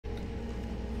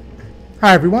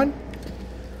Hi everyone,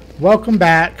 welcome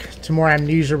back to more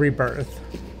Amnesia Rebirth.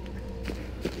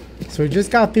 So we just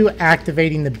got through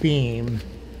activating the beam.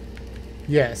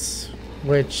 Yes,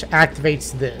 which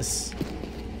activates this.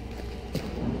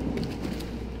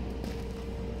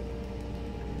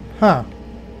 Huh,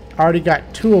 already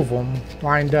got two of them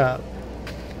lined up.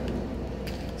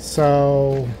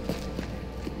 So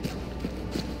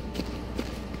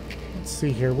let's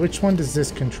see here, which one does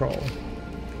this control?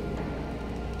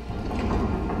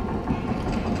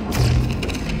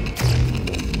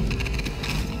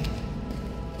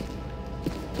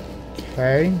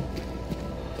 Okay.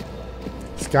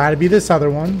 It's got to be this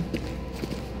other one.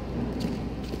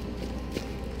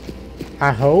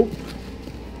 I hope.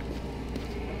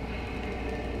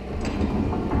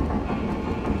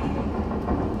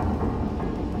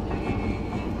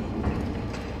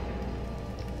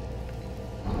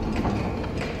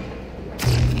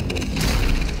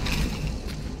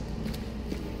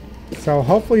 So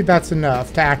hopefully that's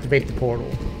enough to activate the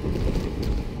portal.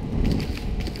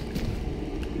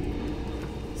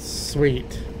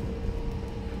 Sweet.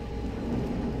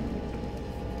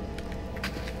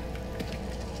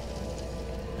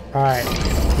 Alright,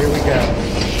 here we go.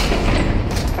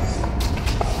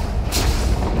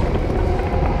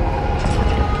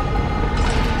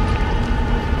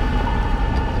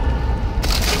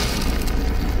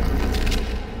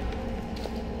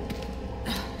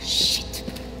 Shit.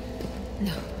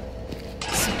 No.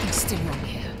 Something's still wrong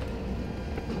here.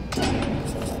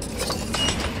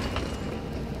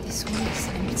 This one is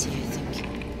empty, I think.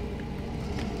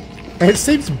 It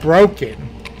seems broken.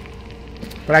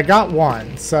 But I got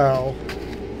one, so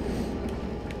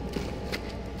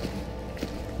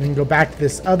we can go back to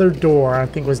this other door. I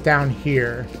think it was down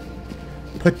here.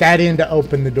 Put that in to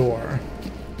open the door.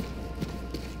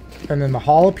 And then the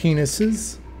Hall of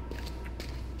Penises.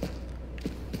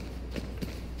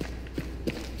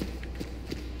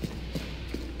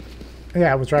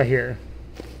 Yeah, it was right here.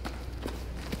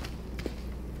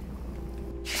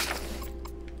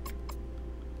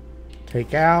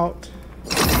 Take out.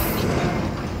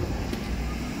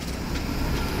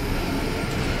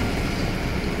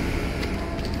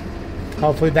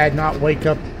 Hopefully that not wake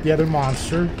up the other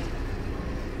monster.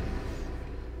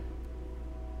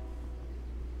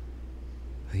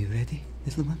 Are you ready,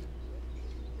 little one?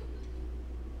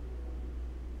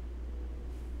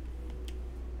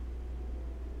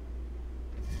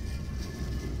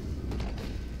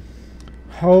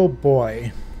 Oh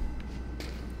boy.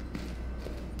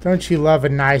 Don't you love a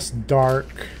nice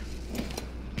dark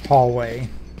hallway?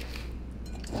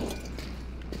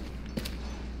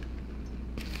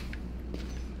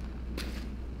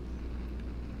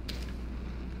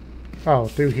 Oh,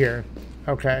 through here.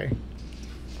 Okay.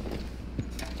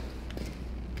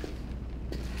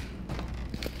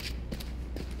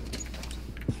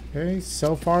 Okay,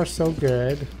 so far so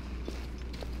good.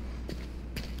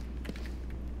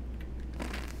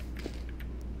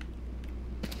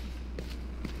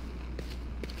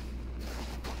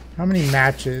 How many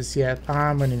matches? Yeah,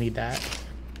 I'm gonna need that.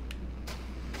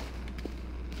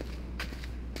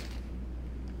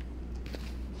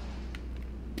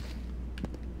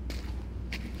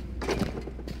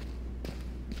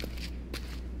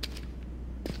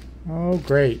 Oh,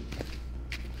 great.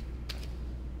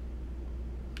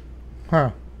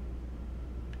 Huh.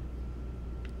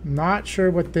 Not sure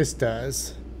what this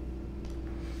does.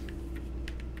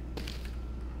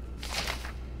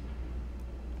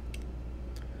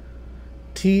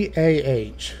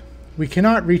 TAH. We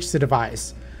cannot reach the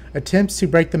device. Attempts to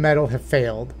break the metal have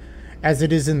failed, as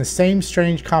it is in the same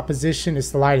strange composition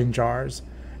as the Leyden jars.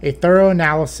 A thorough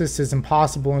analysis is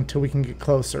impossible until we can get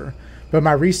closer. But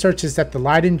my research is that the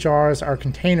Leyden jars are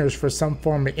containers for some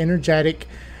form of energetic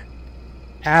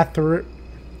arthritic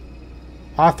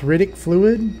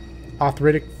fluid?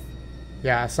 Arthritic,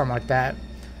 yeah, something like that.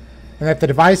 And that the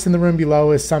device in the room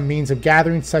below is some means of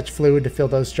gathering such fluid to fill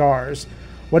those jars.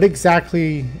 What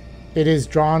exactly it is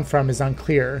drawn from is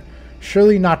unclear.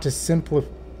 Surely not simply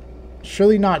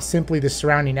the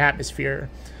surrounding atmosphere.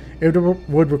 It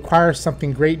would require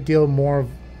something great deal more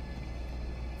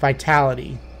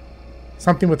vitality.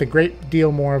 Something with a great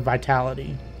deal more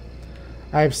vitality.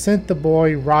 I have sent the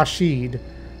boy Rashid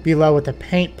below with a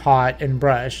paint pot and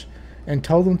brush and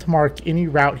told him to mark any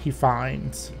route he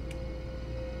finds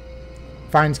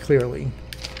clearly.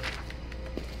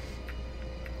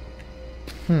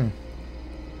 Well,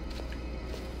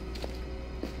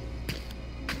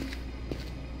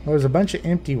 there's a bunch of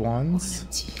empty ones.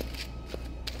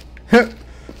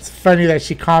 It's funny that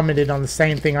she commented on the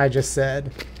same thing I just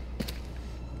said.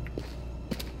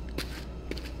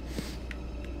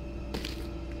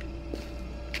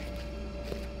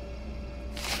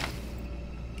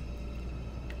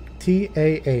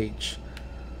 TAH.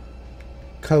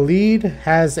 Khalid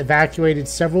has evacuated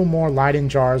several more Leiden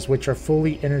jars which are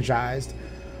fully energized.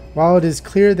 While it is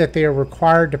clear that they are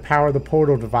required to power the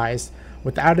portal device,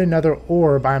 without another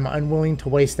orb I am unwilling to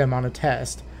waste them on a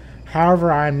test.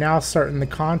 However, I am now certain the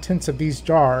contents of these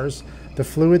jars, the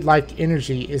fluid-like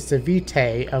energy, is the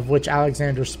vitae of which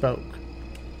Alexander spoke.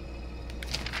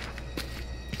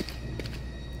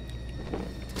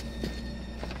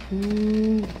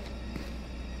 Ooh.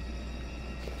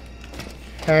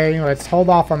 Okay, let's hold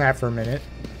off on that for a minute.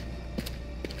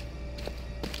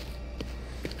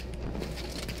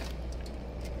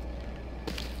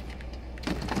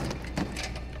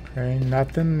 Okay,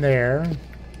 nothing there.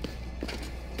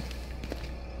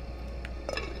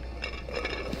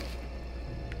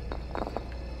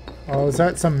 Oh, is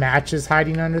that some matches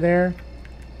hiding under there?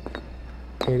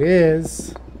 It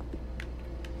is.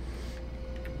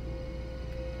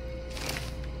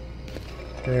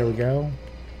 There we go.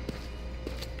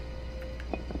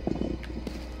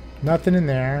 Nothing in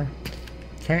there.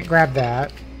 Can't grab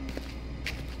that.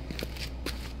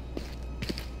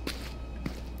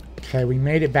 Okay, we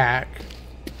made it back.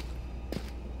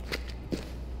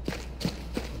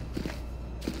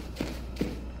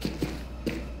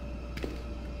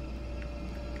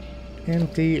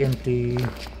 Empty, empty.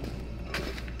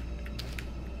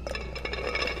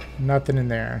 Nothing in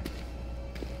there.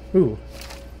 Ooh.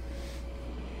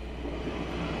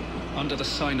 Under the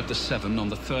sign of the Seven on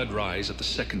the third rise at the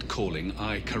second calling,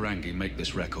 I, Karangi, make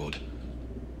this record.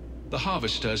 The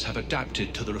harvesters have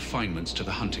adapted to the refinements to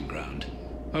the hunting ground.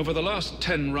 Over the last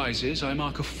 10 rises, I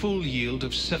mark a full yield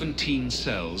of 17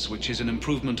 cells, which is an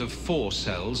improvement of 4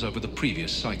 cells over the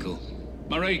previous cycle.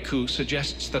 Mareiku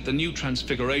suggests that the new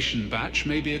Transfiguration batch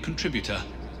may be a contributor.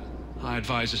 I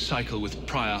advise a cycle with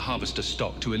prior harvester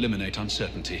stock to eliminate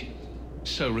uncertainty.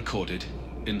 So recorded,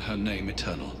 in her name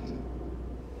eternal.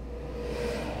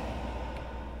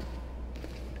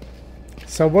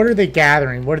 So what are they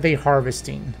gathering? What are they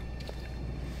harvesting?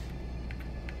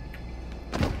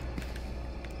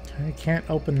 I can't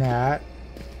open that.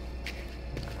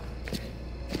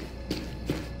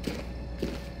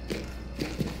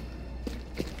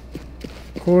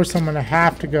 Of course, I'm gonna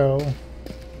have to go.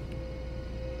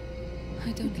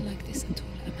 I don't like this at all,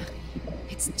 Amari.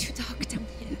 It's too dark down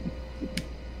here.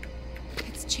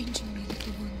 It's changing me,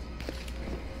 little one.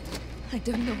 I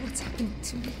don't know what's happening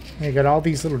to me. You got all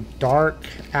these little dark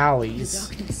The alleys.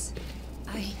 darkness.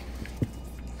 I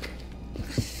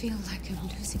feel like I'm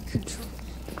losing control.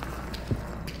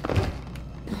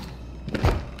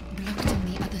 Blocked on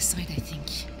the other side, I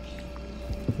think.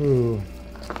 Ooh.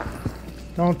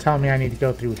 Don't tell me I need to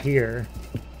go through here.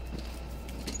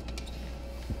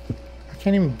 I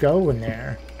can't even go in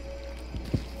there.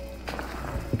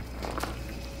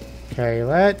 Okay,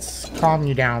 let's calm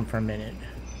you down for a minute.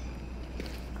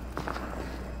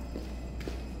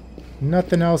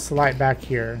 Nothing else to light back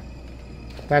here.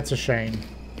 That's a shame.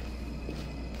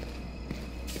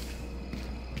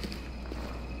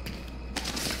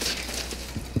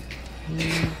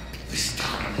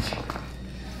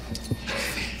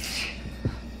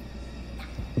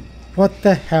 What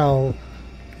the hell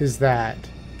is that?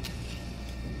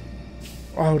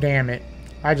 Oh, damn it.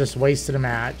 I just wasted a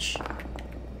match.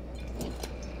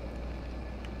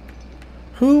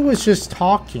 Who was just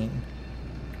talking?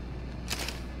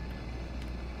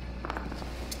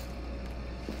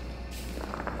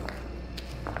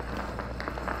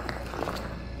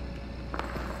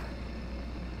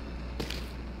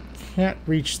 Can't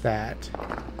reach that.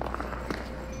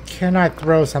 Can I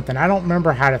throw something? I don't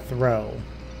remember how to throw.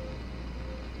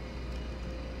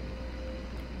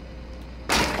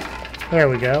 There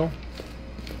we go.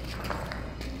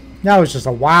 That was just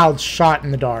a wild shot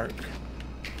in the dark.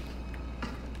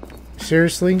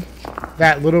 Seriously?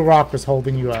 That little rock was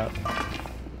holding you up.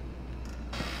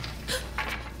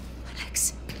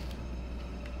 Alex.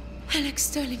 Alex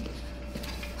Sterling.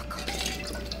 Oh God.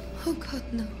 Oh God,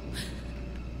 no.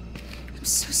 I'm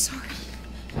so sorry.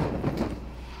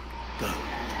 Go.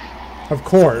 Of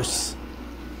course.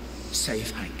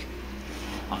 Save Hank.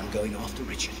 I'm going after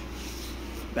Richard.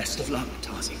 Best of luck,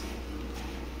 Tazi.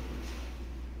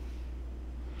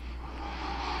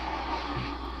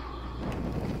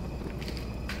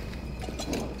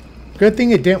 Good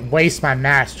thing it didn't waste my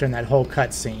match during that whole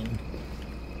cutscene.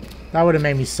 That would have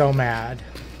made me so mad.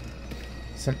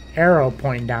 It's an arrow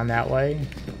pointing down that way.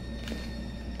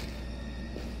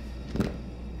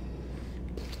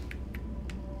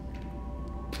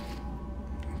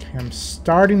 Okay, I'm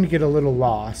starting to get a little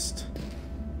lost.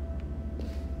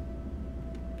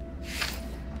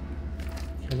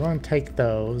 Okay, we're going to take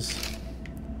those.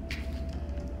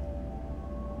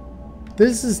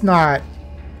 This is not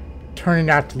turning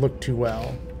out to look too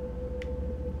well.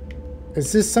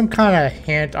 Is this some kind of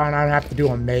hint on I have to do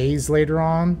a maze later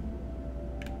on?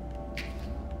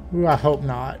 Ooh, I hope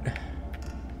not.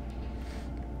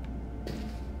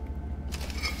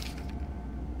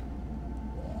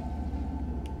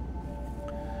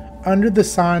 Under the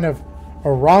sign of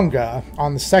Oranga,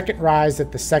 on the second rise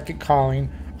at the second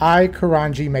calling, I,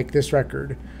 Karanji, make this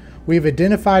record. We have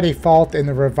identified a fault in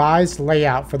the revised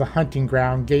layout for the hunting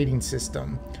ground gating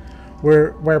system.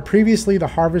 Where previously the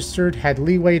harvester had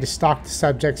leeway to stalk the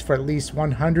subjects for at least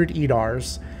 100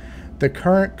 EDARs, the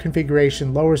current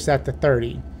configuration lowers that to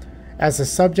 30, as the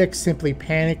subjects simply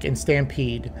panic and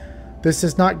stampede. This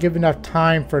does not give enough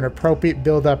time for an appropriate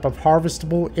buildup of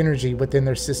harvestable energy within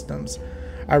their systems.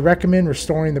 I recommend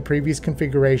restoring the previous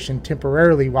configuration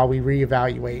temporarily while we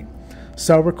reevaluate.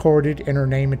 So recorded in her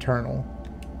name eternal.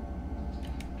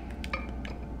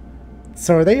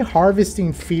 So are they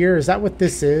harvesting fear? Is that what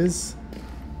this is?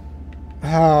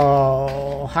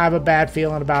 Oh, I have a bad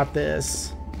feeling about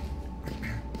this.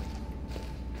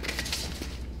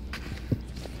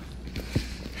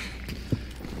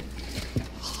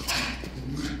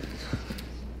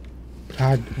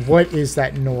 God, what is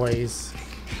that noise?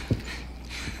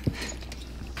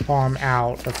 Oh, I'm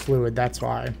out of fluid, that's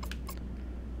why.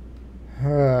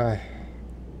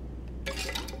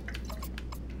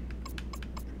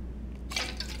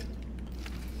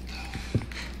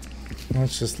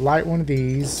 Let's just light one of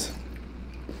these.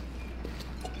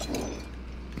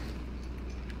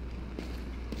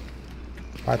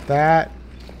 Like that.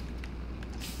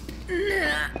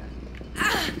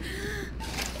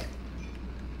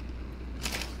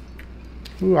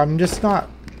 Ooh, I'm just not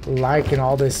liking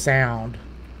all this sound.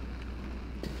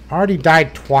 I already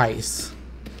died twice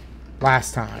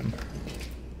last time.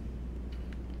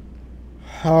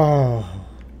 Oh,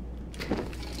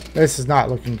 this is not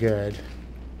looking good.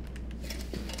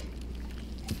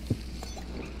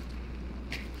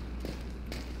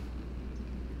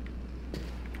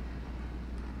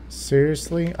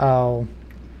 Seriously? Oh.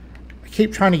 I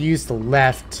keep trying to use the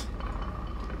left.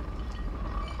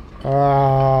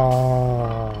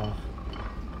 Oh.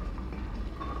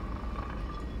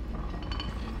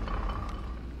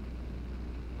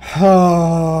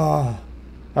 Oh.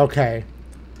 Okay.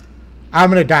 I'm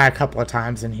gonna die a couple of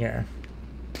times in here.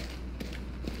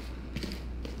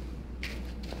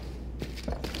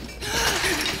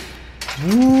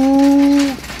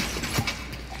 Woo.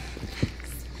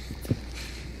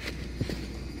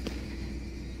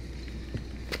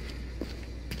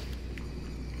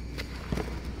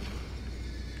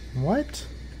 What?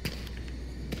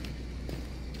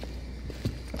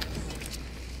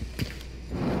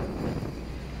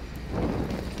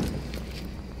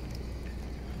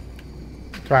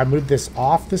 Do I move this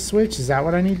off the switch? Is that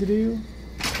what I need to do?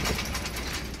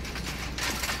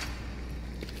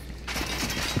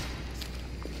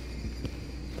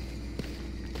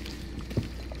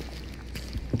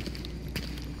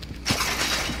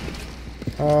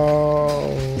 Oh.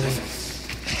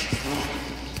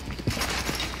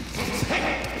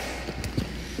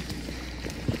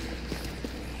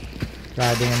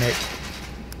 God damn it.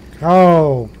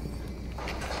 Oh.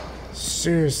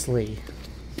 Seriously.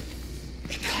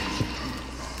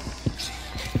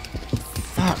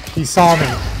 Fuck, he saw me.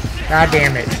 God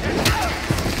damn it.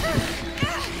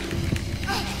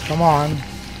 Come on.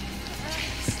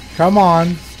 Come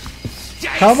on.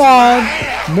 Come on.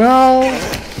 No.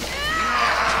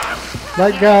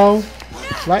 Let go.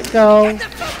 Let go.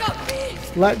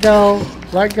 Let go.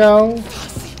 Let go.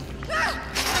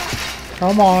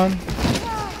 Come on.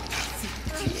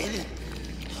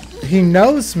 He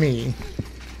knows me.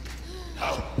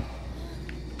 How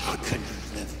can you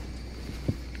live?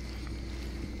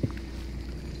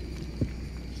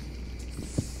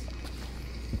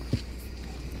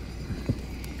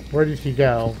 Where did he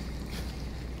go?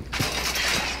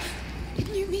 He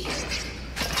knew me.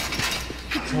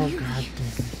 Oh, God damn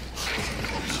it.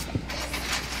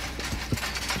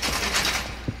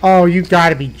 Oh, you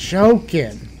gotta be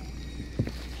joking.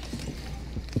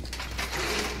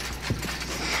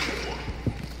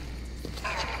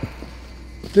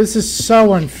 This is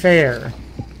so unfair.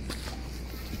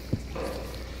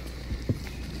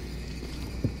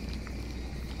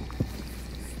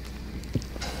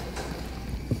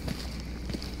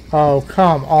 Oh,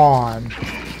 come on.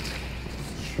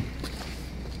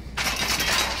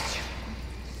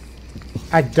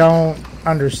 I don't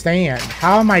understand.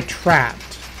 How am I trapped?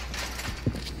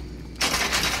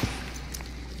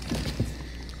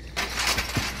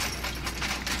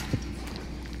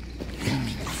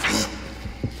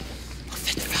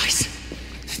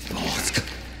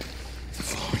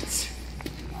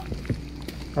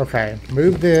 Okay,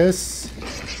 move this.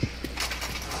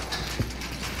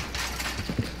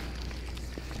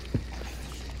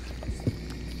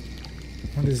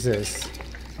 What is this?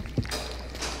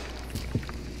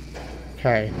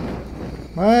 Okay.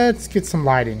 Let's get some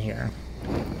light in here.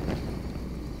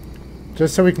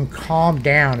 Just so we can calm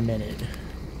down a minute.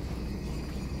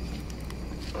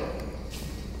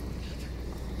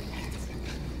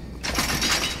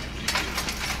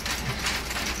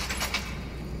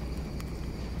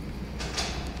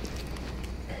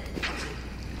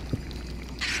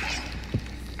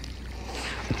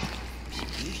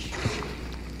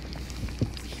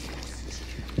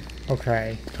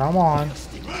 Okay, come on.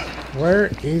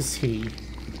 Where is he?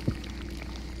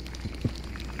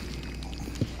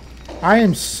 I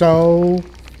am so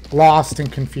lost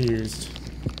and confused.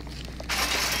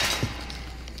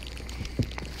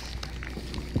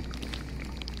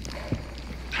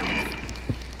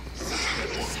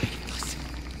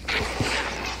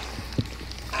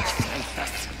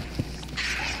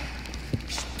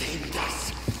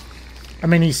 I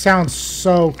mean, he sounds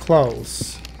so close.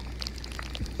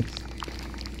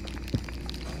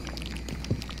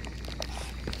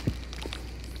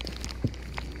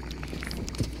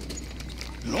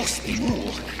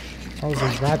 Oh, is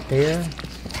he right there?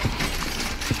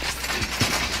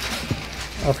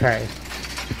 Okay.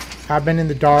 I've been in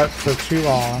the dark for too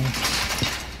long.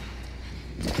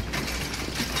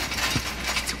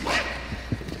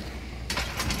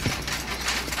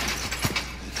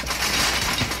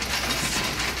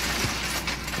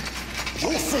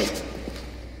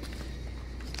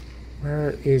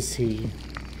 Where is he?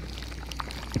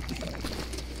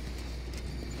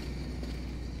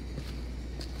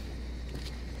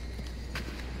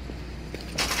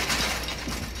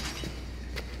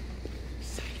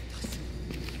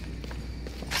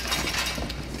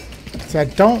 See, I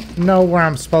don't know where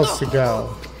I'm supposed to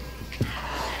go.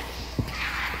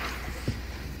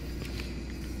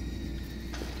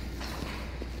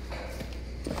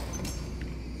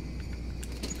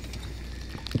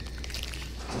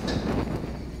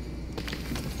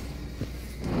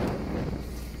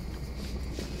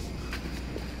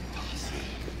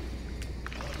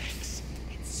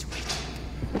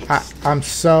 I'm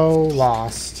so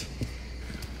lost.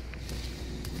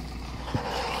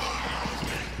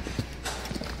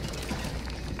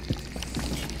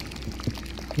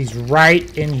 He's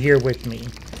right in here with me.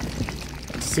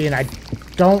 See, and I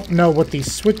don't know what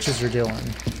these switches are doing.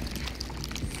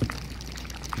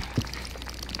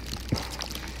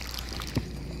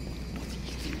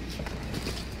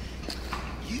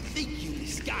 You think you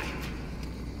escape?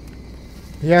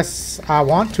 Yes, I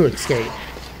want to escape.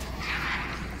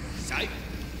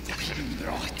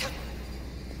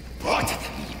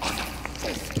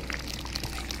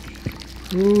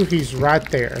 Ooh, he's right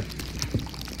there.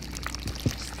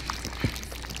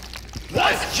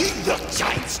 Was you the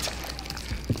changed?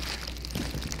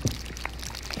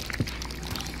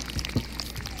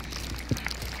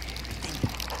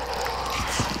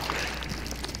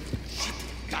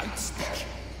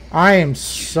 I am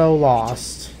so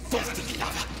lost.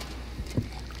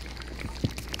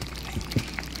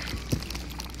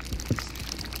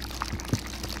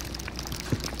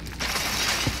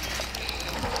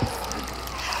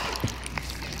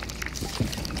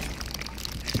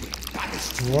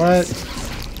 What?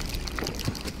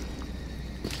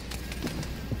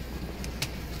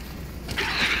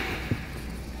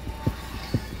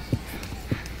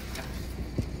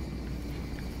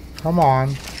 Come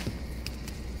on.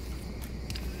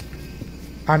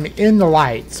 I'm in the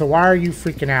light, so why are you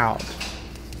freaking out?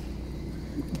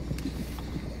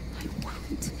 I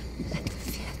won't let the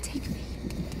fear take me.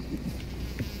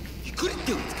 You couldn't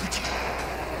do it, could you?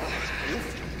 You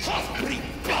half-breed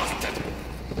bastard!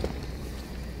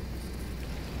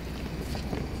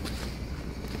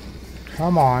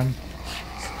 Come on.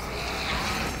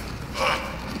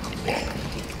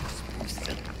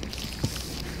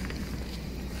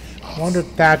 I wonder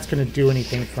if that's going to do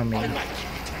anything for me.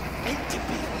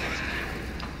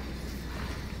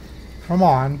 Come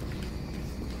on.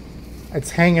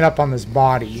 It's hanging up on this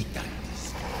body.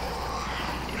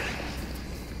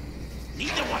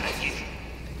 Neither one of you.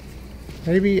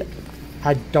 Maybe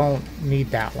I don't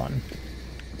need that one.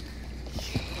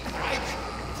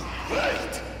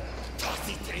 Right. Toss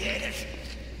it to the edge.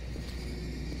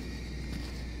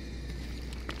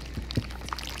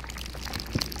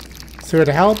 So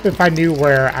it'd help if I knew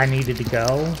where I needed to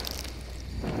go.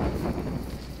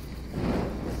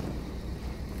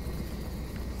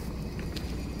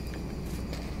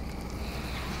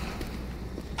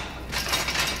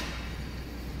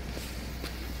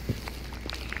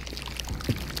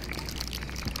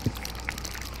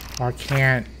 Oh, I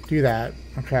can't do that.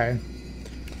 Okay.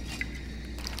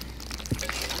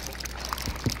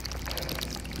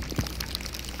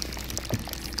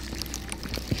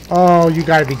 Oh, you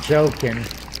gotta be joking.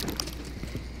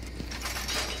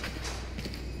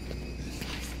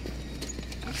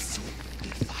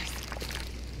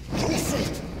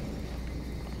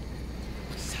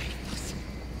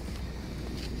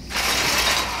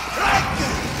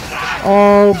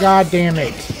 Oh, god damn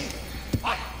it.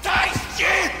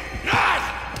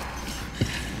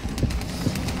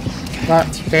 God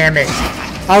damn it.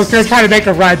 I was gonna try to make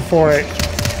a run for it,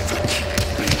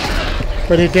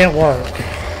 but it didn't work.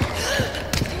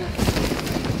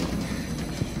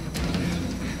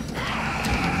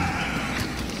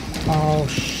 Oh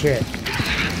shit.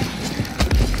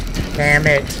 Damn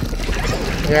it.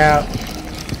 Yeah.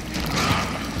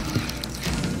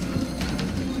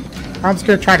 I'm just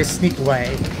gonna try to sneak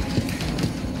away.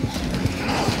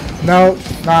 Nope,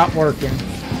 not working.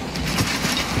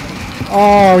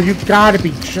 Oh, you gotta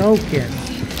be joking.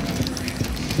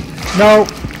 Nope.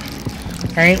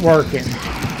 Ain't working.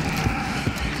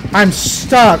 I'm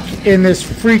stuck in this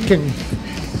freaking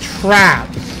trap.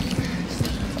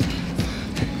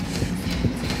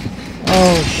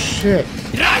 Oh shit.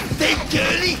 Run then,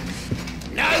 girlie!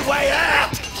 No way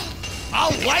out!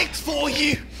 I'll wait for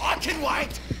you! I can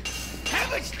wait! How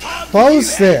much time do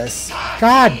Close you have? this.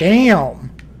 God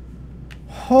damn.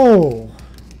 Oh.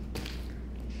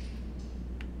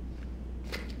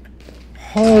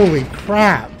 Holy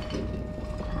crap.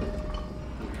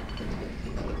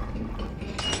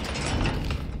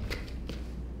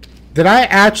 Did I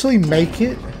actually make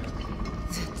it?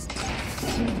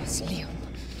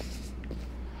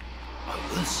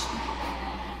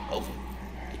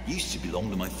 It used to belong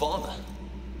to my father.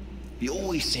 He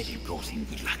always said it brought him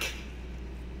good luck.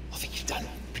 I think you've done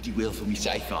pretty well for me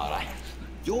so far, eh?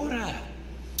 You're,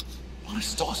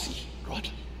 Anastasia, right?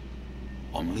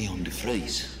 I'm Leon de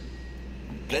Vries.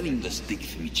 I'm planning this dig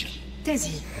for Mitchell.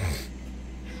 Desi.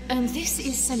 And this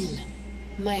is Salil,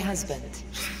 my husband.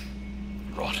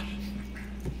 Right.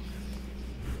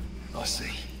 I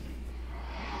see.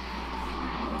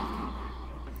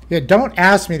 Yeah, don't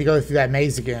ask me to go through that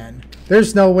maze again.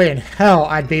 There's no way in hell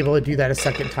I'd be able to do that a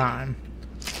second time.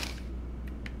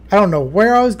 I don't know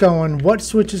where I was going, what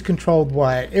switches controlled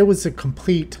what. It was a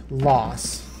complete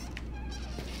loss.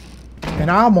 And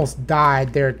I almost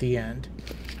died there at the end.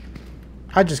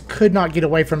 I just could not get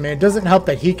away from it. It doesn't help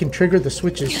that he can trigger the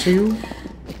switches too.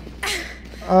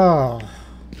 Oh.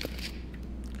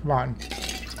 Come on.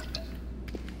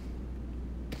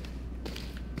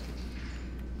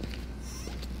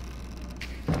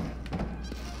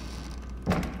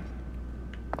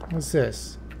 What's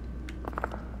this?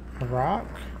 A rock?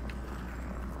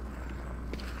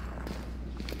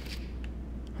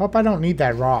 Hope I don't need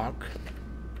that rock.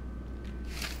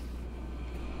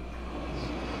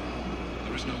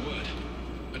 There is no word.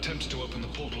 Attempts to open the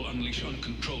portal unleash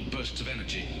uncontrolled bursts of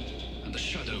energy, and the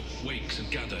shadow wakes and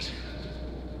gathers.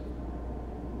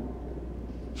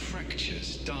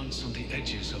 Fractures dance on the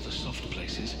edges of the soft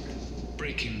places,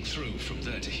 breaking through from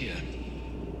there to here.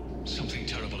 Something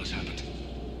terrible has happened.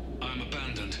 I am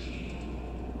abandoned.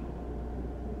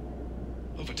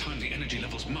 Over time, the energy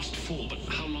levels must fall, but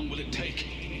how long will it take?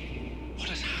 What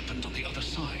has happened on the other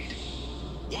side?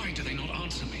 Why do they not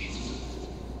answer me?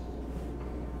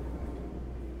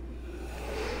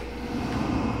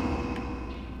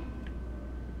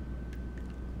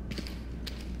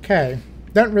 Okay.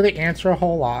 Doesn't really answer a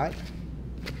whole lot.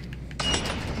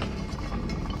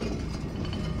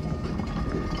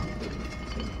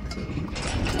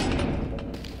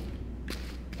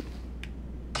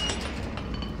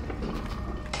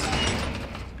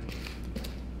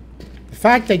 The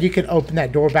fact that you can open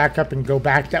that door back up and go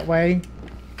back that way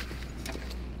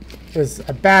is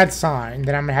a bad sign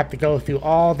that I'm gonna have to go through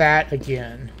all that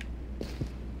again.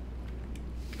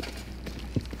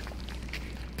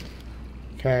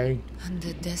 Okay.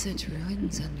 Under desert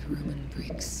ruins and Roman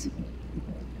bricks.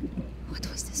 What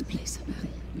was this place about?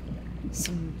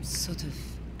 Some sort of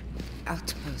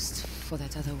outpost for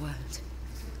that other world.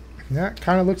 That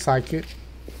kind of looks like it.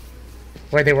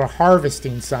 Where they were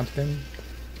harvesting something.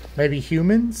 Maybe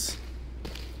humans?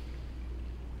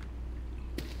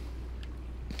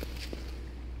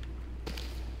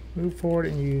 Move forward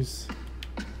and use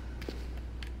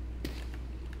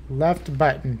left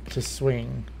button to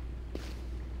swing.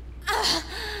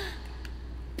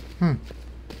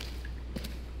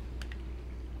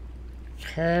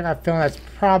 Okay, I feel that's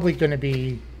probably going to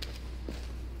be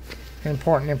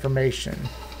important information.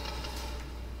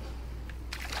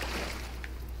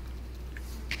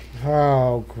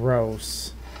 Oh,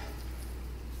 gross.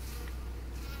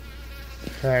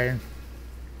 Okay.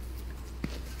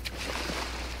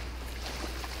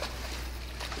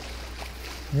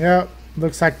 Yep.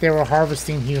 Looks like they were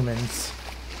harvesting humans.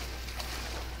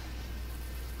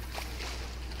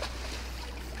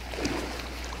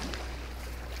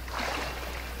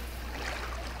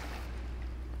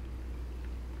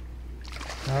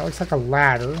 Looks like a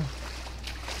ladder.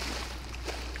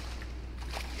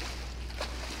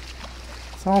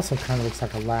 This also kind of looks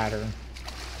like a ladder.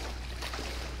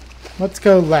 Let's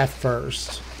go left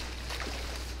first.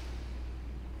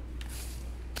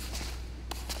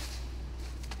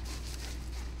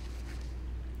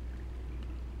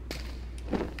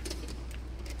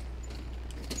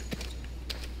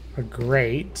 A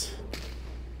grate.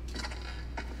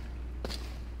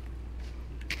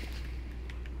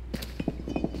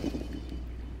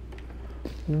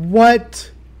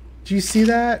 What? Do you see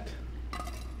that?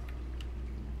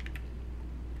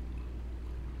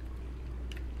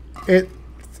 It's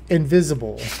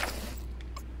invisible.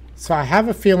 So I have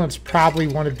a feeling it's probably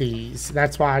one of these.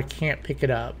 That's why I can't pick it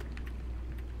up.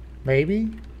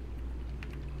 Maybe?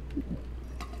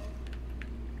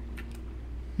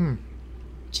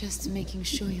 Just making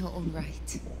sure you're all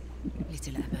right,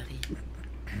 little Amari.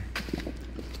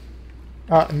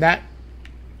 And that...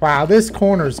 Wow, this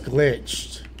corner's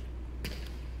glitched.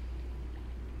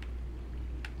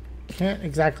 Can't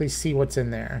exactly see what's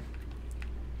in there.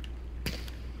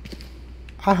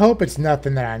 I hope it's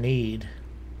nothing that I need.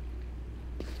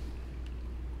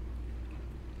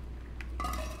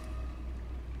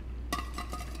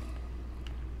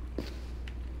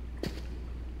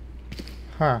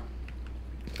 Huh.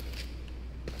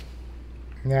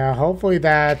 Yeah, hopefully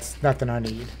that's nothing I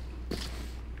need.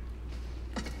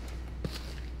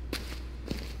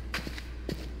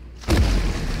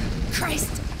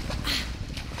 Christ!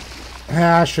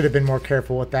 I should have been more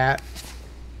careful with that.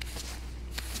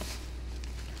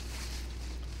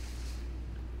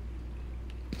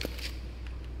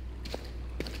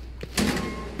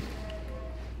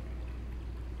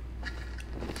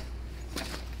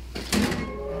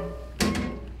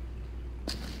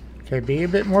 Okay, be a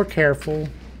bit more careful.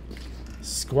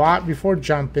 Squat before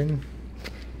jumping.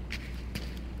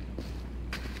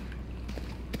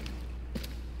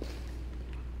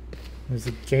 There's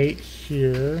a gate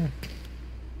here.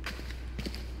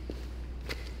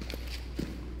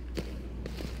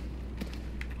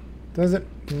 Doesn't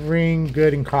ring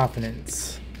good in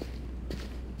confidence.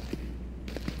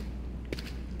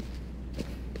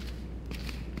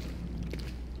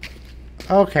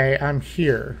 Okay, I'm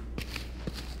here.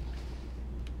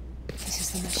 This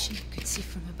is the machine you could see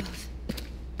from above.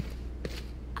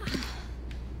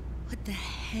 What the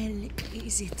hell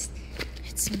is it?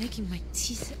 It's making my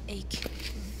teeth ache.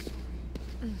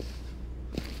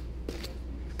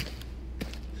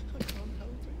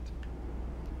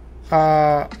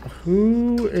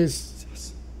 Who is...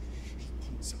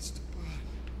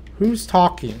 Who's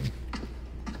talking?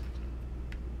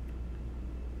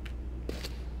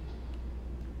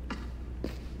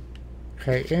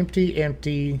 Okay, empty,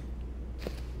 empty.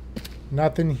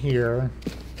 Nothing here.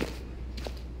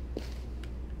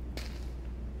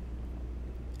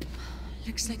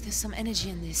 Looks like there's some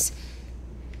energy in this.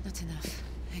 Not enough,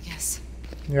 I guess.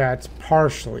 Yeah, it's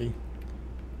partially.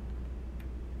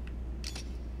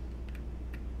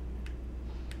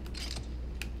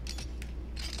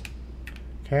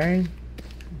 Okay.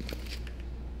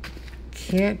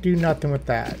 Can't do nothing with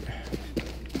that.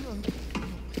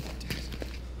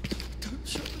 Don't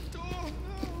shut the door,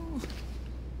 no.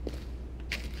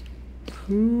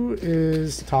 Who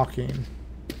is talking?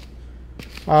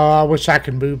 Oh, I wish I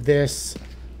could move this.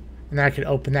 And I could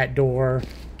open that door.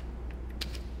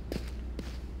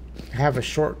 Have a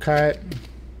shortcut.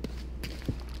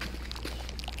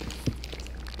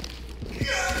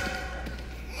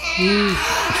 Ooh.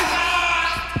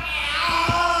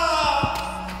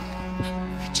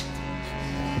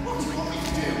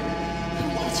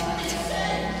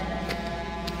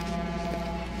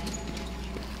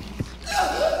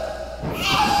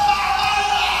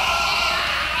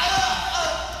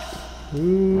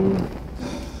 Ooh.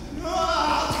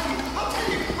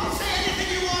 I'll say anything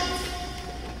you want.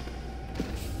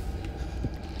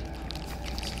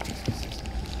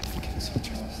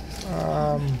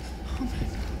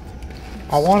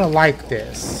 I want to like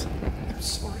this. I'm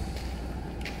sorry.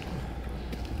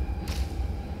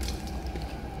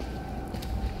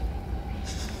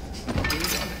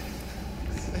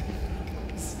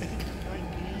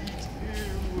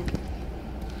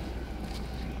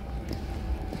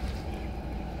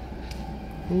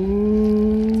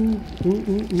 Ooh, ooh,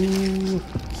 ooh, ooh.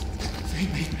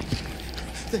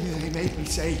 They made me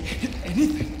say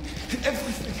anything.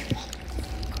 Everything.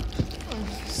 I'm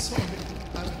sorry,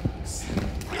 Alex.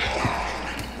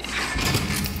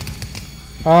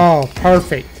 Oh,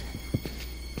 perfect.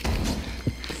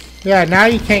 Yeah, now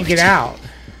you can't get out.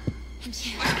 Just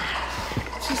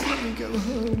let me go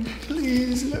home.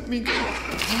 Please let me go.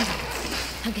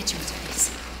 I'll get you out of this.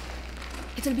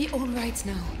 It'll be all right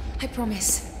now. I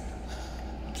promise.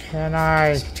 Can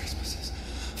I? Trespasses.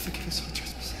 Forgive us our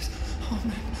trespasses.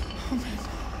 Amen. Amen.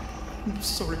 I'm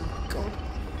sorry, God.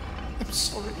 I'm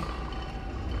sorry.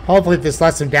 Hopefully if this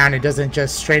lets him down, it doesn't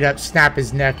just straight up snap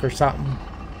his neck or something.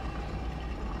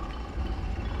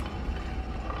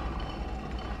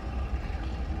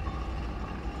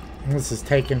 This is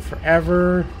taking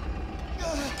forever.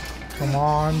 Come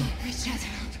on. Richard.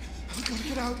 We've got to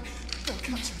get out. They'll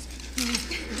catch us.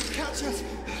 They'll catch us.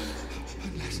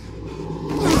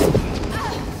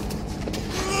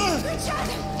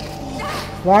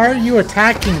 Why are you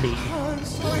attacking me? I'm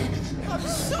sorry. I'm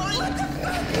sorry.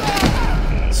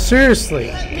 Seriously.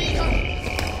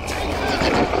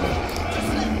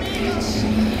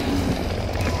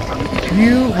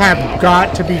 You have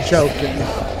got to be joking.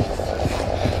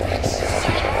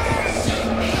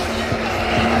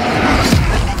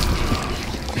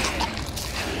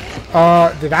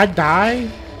 Did I die?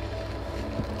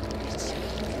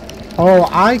 Oh,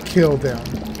 I killed him.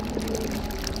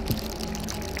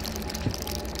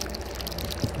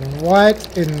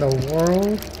 What in the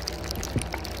world?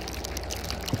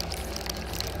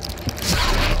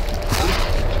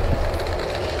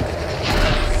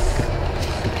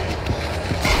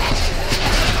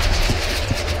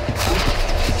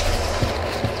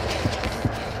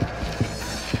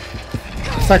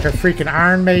 It's like a freaking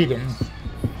Iron Maiden.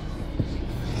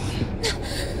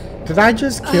 Did I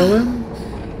just kill him?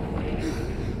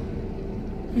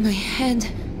 My head.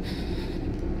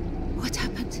 What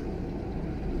happened?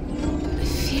 I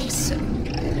feel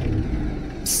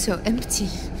so empty.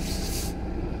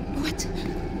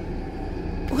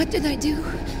 What did I do?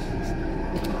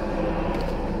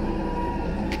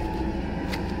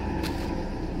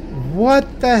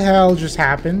 What the hell just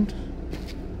happened?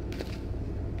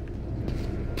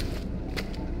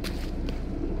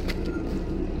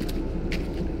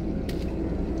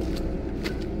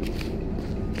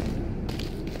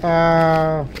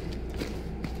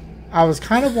 I was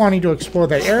kind of wanting to explore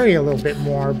that area a little bit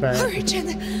more, but... Oh, Richard!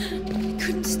 I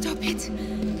couldn't stop it.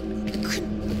 I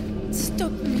couldn't stop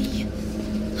me.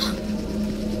 Fuck.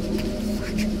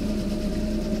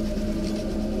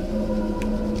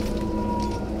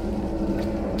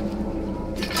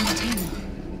 The container.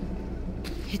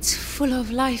 It's full of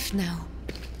life now.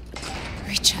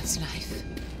 Richard's life.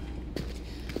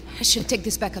 I should take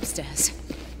this back upstairs.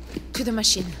 To the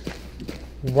machine.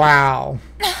 Wow.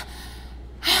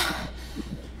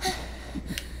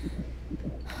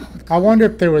 I wonder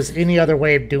if there was any other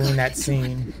way of doing that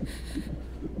scene.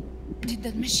 Did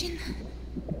that machine...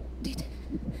 Did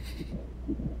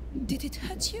it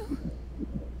hurt you?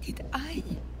 Did I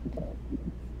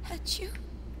hurt you?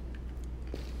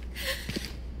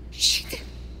 Shit.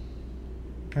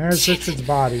 There's Richard's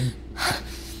body.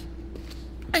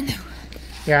 I know.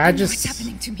 Yeah, I know what's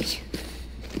happening to me.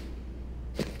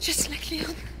 Just like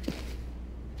Leon.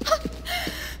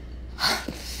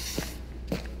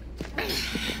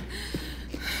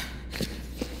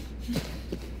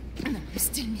 No, I'm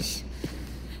still me.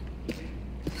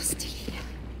 You're still here.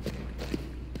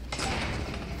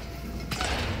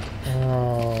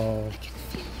 Oh. I can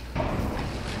feel you.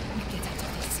 We get out of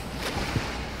this.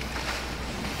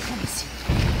 I promise you.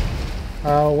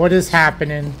 Oh, what is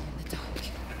happening? In the dark.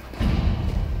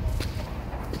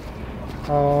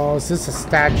 Oh, is this a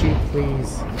statue,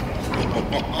 please?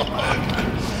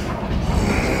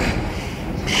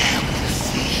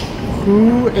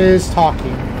 Who is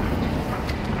talking?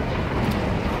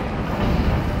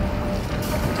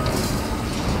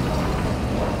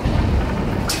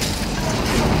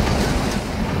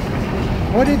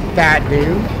 What did that do?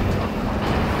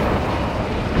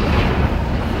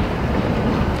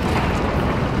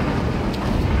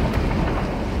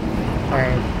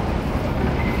 Alright.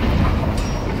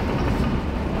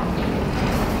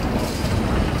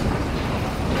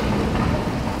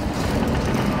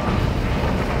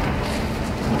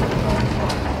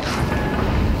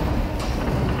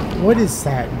 What is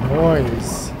that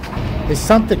noise? Is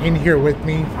something in here with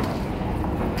me?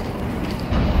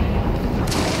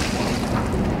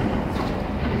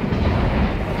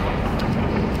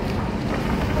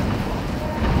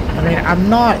 I mean, I'm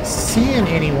not seeing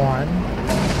anyone,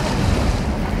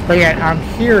 but yet I'm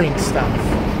hearing stuff.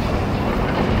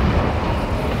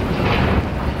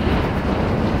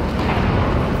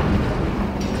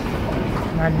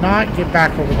 Come I not get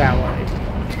back over that way?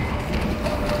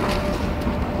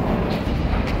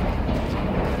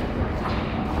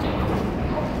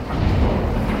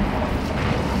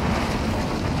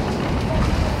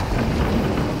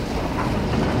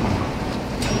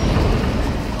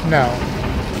 No,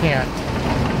 can't.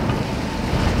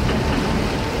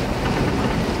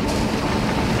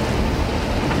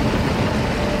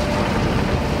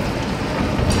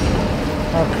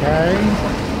 Okay.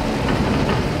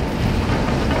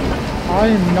 I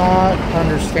am not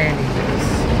understanding this.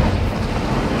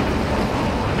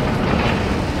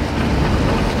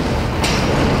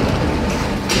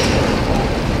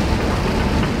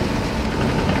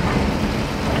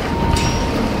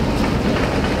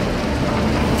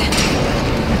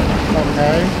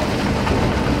 Okay.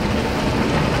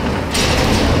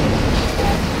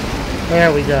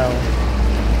 There we go.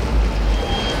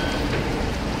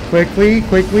 Quickly,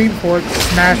 quickly, before it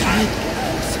smashes me.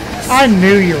 I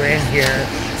knew you were in here.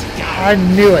 I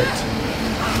knew it.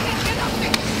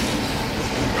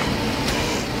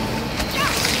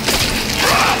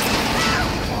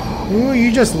 Ooh,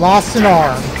 you just lost an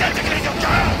arm.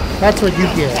 That's what you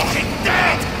get.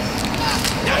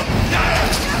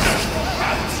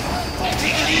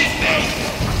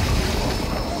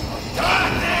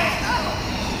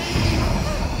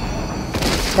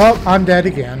 Oh, I'm dead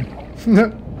again.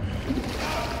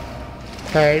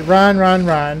 Okay, run, run,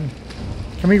 run.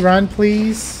 Can we run,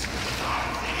 please?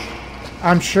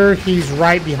 I'm sure he's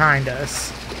right behind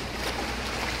us.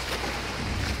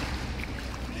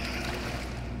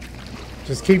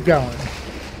 Just keep going.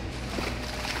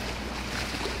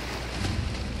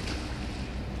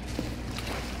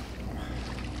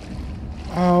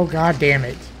 Oh, god damn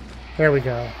it. There we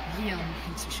go. Leon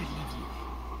thinks we should leave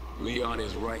you. Leon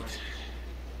is right.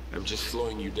 I'm just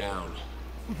slowing you down.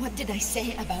 What did I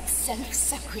say about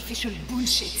self-sacrificial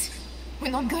bullshit? We're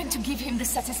not going to give him the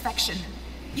satisfaction.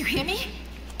 You hear me?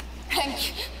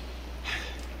 Hank.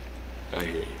 I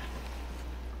hear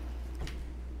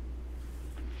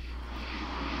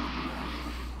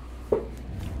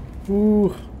you.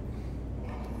 Ooh.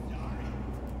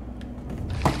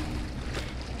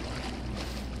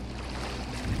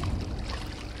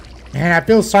 Man, I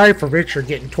feel sorry for Richard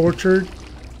getting tortured.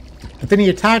 But then he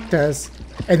attacked us,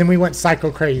 and then we went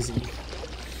psycho crazy.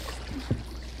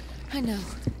 I know,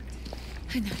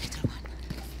 little one.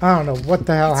 I don't know what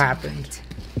the hell It's all happened. right.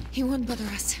 He won't bother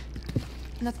us.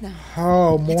 Not now.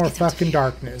 Oh, more Let's get out of fucking here.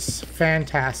 darkness.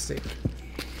 Fantastic.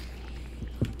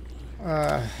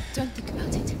 Don't think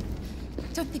about it.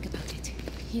 Don't think about it.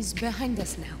 He's behind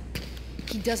us now.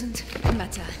 He doesn't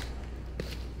matter.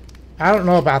 I don't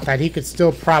know about that. He could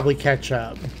still probably catch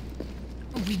up.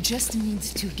 We just need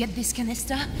to get this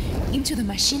canister into the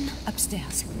machine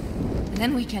upstairs. And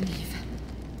then we can leave.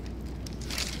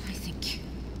 I think.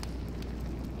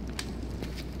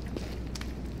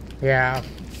 Yeah.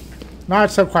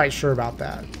 Not so quite sure about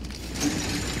that.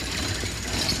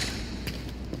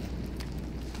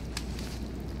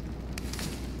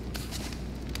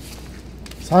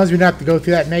 As long as we don't have to go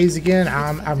through that maze again,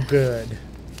 I'm good.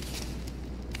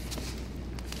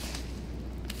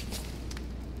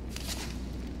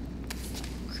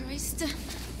 Christ.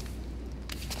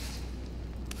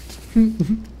 That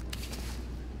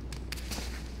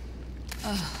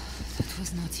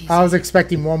was not easy. I was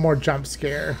expecting one more jump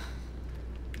scare.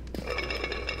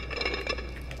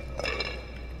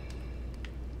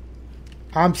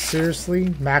 I'm seriously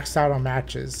maxed out on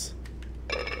matches.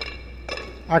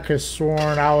 I could have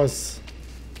sworn I was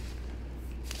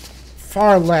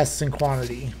far less in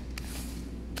quantity.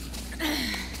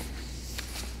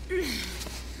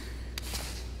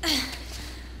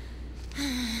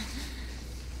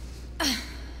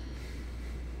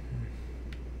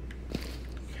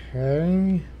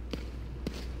 Okay.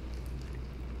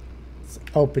 Let's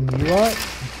open you up.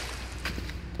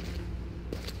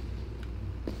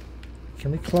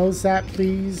 Can we close that,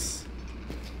 please?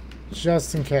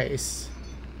 Just in case.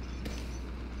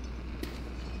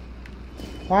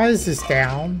 Why is this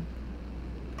down?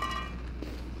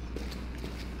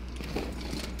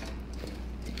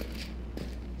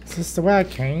 Is this the way I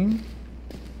came?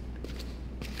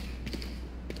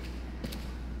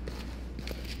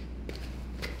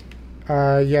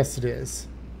 Yes it is.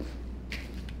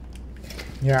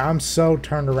 Yeah, I'm so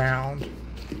turned around.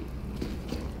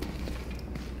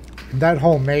 That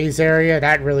whole maze area,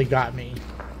 that really got me.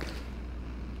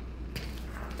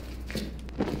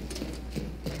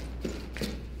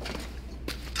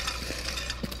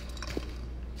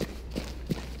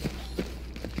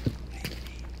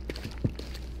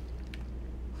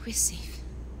 We're safe.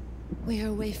 We're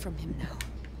away from him now.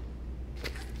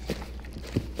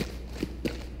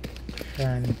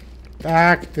 And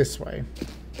back this way.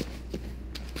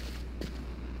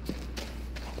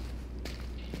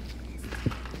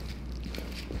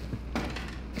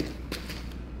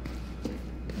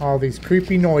 All these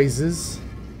creepy noises.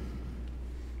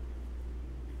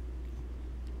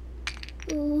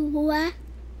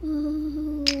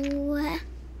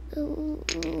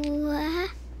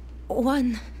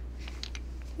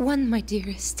 One, my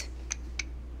dearest.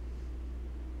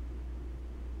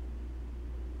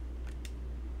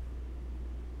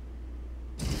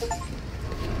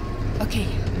 Okay,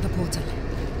 the portal.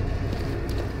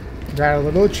 Got a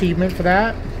little achievement for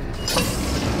that.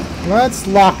 Let's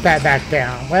lock that back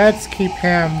down. Let's keep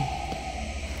him...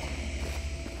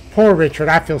 Poor Richard.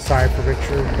 I feel sorry for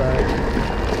Richard, but...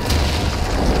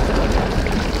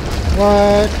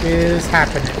 What is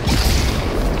happening?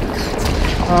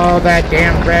 Oh, that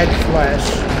damn red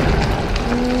flesh.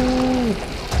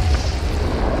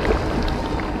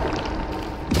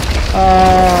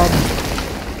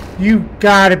 You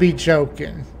gotta be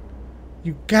joking.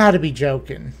 You gotta be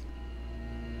joking.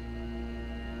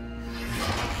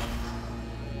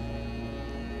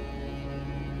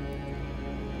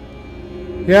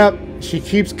 Yep, she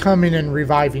keeps coming and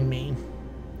reviving me.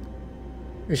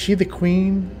 Is she the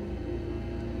queen?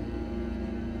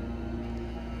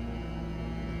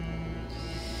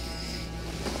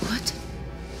 What?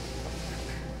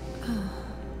 Oh,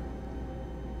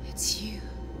 it's you.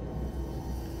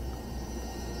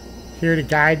 Here to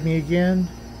guide me again?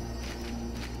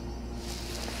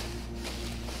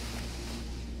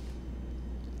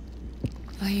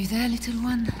 Are you there, little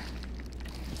one?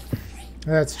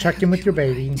 Let's check in with your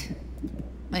baby.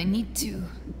 I need to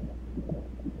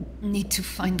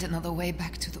find another way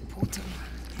back to the portal.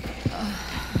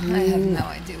 I have no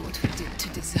idea what we did to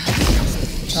deserve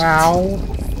it. Ow.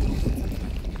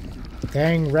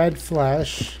 Dang red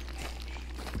flesh.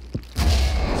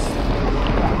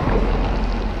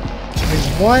 I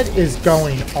mean, what is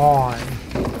going on?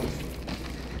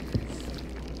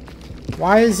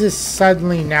 Why is this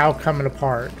suddenly now coming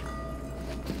apart?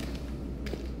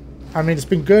 I mean, it's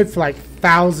been good for like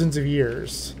thousands of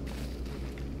years.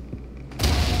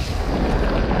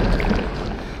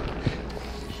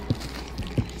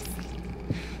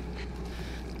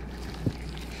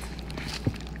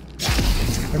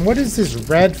 And what is this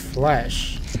red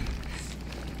flesh?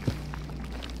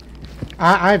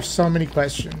 I have so many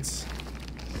questions.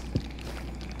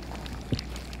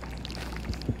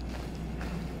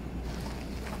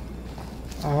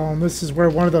 Oh, and this is where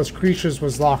one of those creatures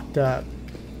was locked up.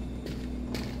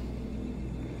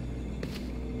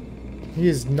 He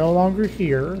is no longer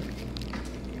here.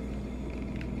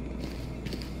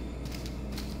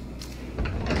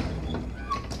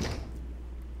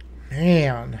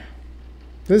 Man.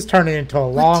 This is turning into a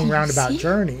long roundabout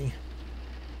journey.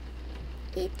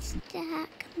 It's dark,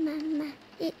 Mama.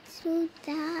 It's so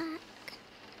dark.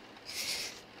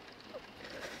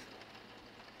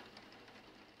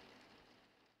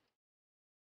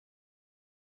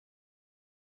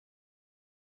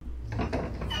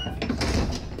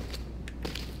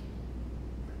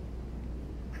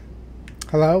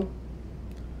 Hello?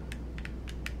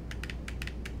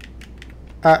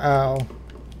 Uh-oh.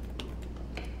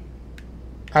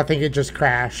 I think it just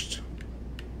crashed.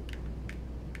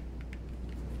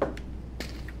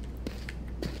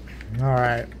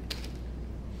 Alright.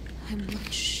 I'm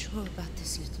not sure about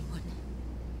this little one.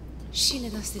 She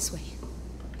led us this way.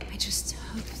 I just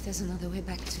hope there's another way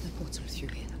back to the portal through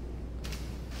here.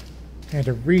 I had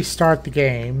to restart the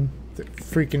game. It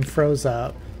freaking froze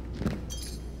up.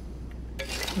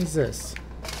 What is this?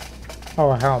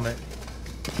 Oh, a helmet.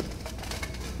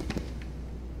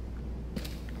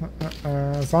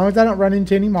 As long as I don't run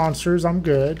into any monsters, I'm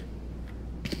good.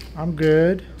 I'm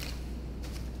good.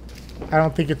 I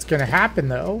don't think it's gonna happen,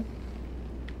 though.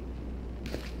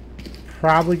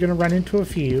 Probably gonna run into a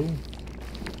few.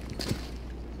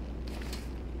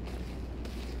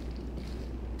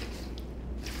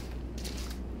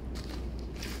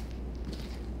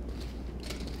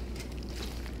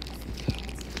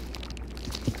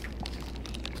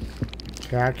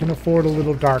 Okay, I can afford a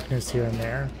little darkness here and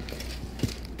there.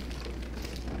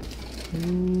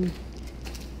 Ooh.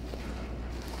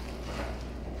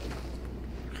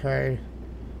 Okay.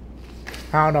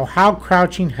 I don't know how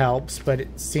crouching helps, but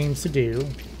it seems to do.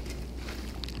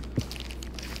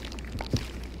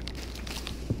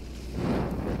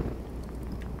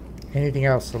 Anything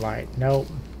else to light? Nope.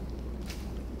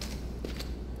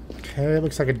 Okay,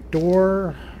 looks like a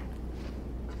door.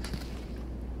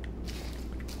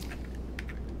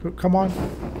 Come on.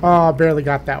 Oh, I barely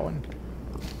got that one.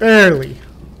 Barely.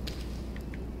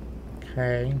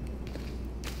 Okay.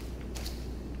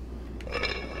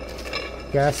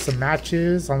 Yes, some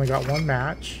matches. Only got one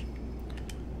match.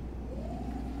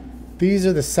 These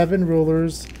are the 7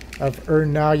 rulers of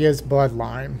Urnalia's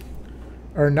bloodline.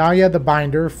 Urnalia the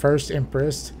Binder, First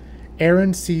Empress.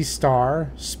 Aaron C.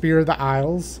 Star, Spear of the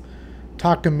Isles.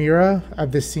 Takamira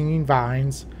of the Singing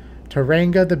Vines.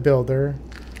 Taranga the Builder.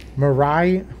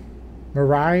 Mirai,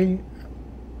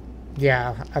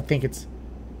 yeah, I think it's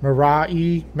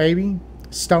Mirai, maybe.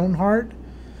 Stoneheart.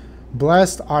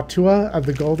 Blessed Autua of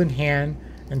the Golden Hand.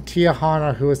 And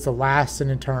Tiahana, who is the last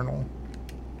and eternal.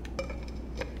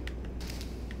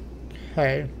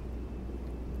 Okay.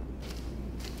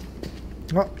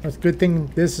 Well, it's a good thing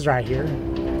this is right here.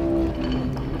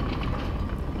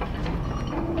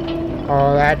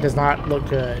 Oh, that does not look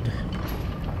good.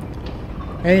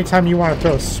 Anytime you want to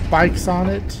throw spikes on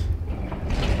it.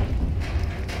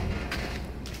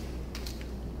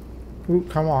 Ooh,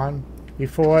 come on.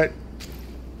 Before it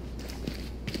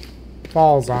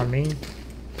falls on me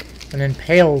and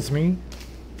impales me.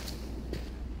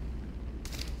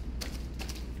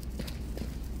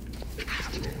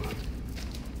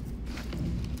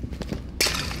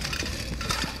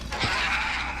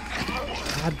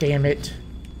 God damn it.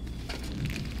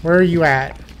 Where are you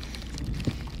at?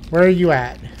 Where are you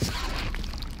at?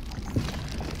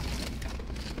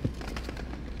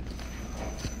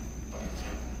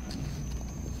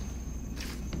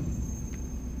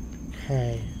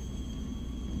 Okay.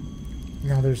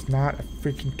 No, there's not a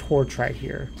freaking torch right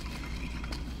here.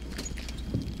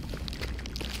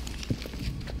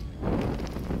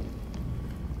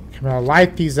 I'm gonna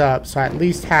light these up so I at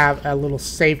least have a little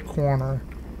safe corner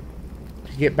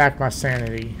to get back my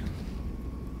sanity.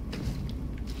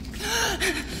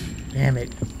 Damn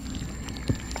it.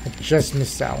 I just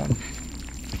missed that one.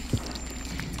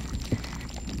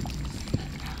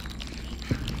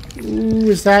 Ooh,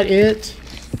 is that it?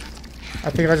 I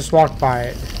think I just walked by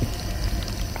it.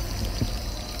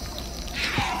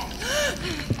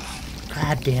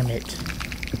 God damn it.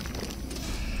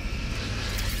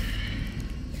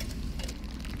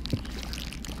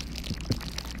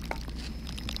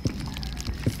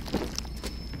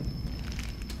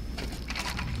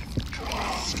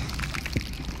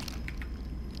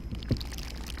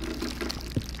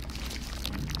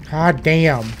 God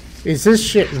damn. Is this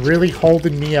shit really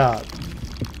holding me up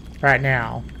right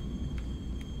now?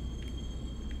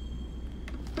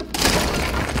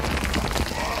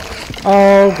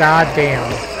 Oh, god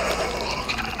damn.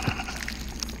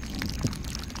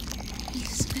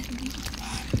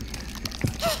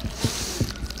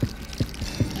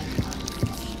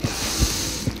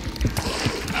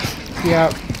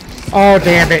 Yep. Oh,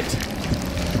 damn it.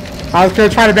 I was gonna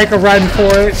try to make a run for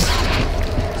it.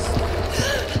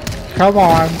 Come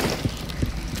on.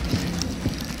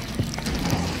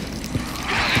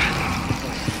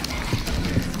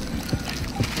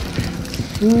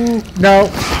 Ooh, no.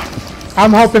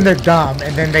 I'm hoping they're dumb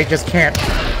and then they just can't.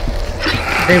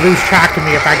 They lose track of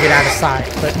me if I get out of sight.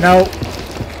 But no.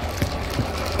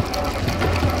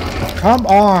 Come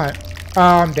on. Oh,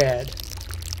 I'm dead.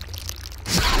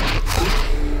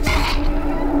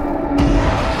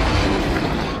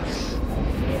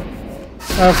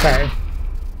 Okay.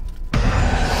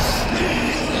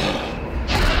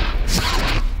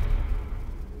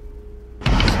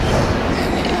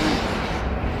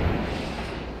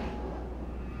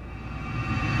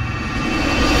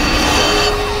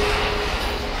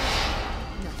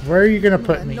 Where are you gonna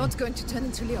put me? I'm not going to turn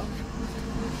into Leon.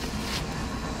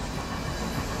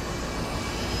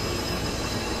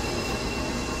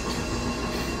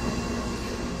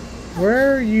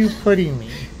 Where are you putting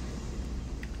me?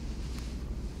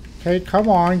 Okay, come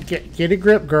on, get a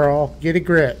grip, girl. Get a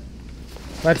grip.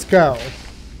 Let's go.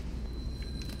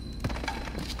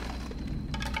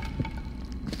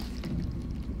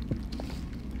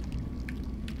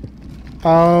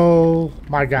 Oh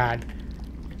my god.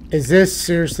 Is this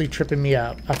seriously tripping me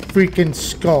up? A freaking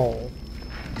skull.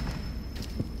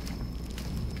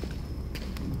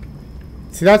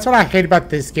 See, that's what I hate about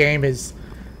this game is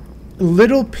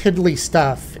little piddly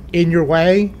stuff in your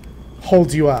way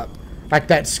holds you up. Like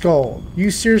that skull.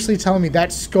 You seriously telling me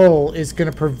that skull is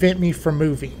going to prevent me from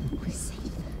moving? We're safe.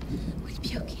 We'll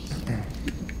be okay.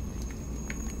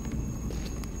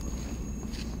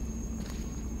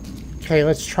 Okay,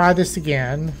 let's try this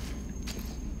again.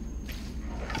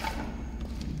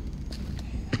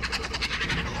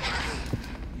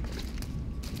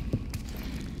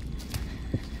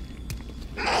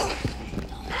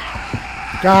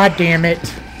 God damn it.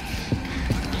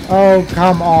 Oh,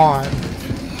 come on.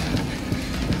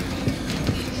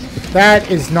 That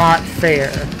is not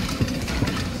fair.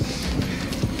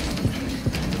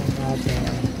 Oh,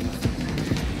 damn.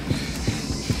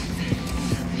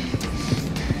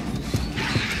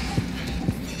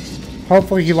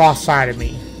 Hopefully he lost sight of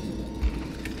me.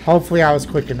 Hopefully I was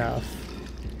quick enough.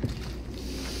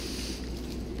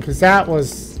 Because that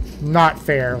was not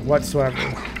fair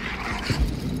whatsoever.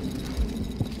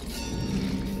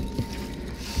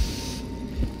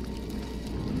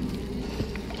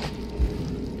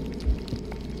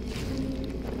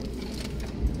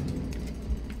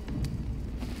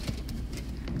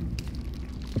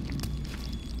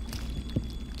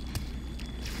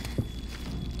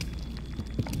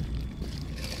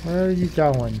 Where are you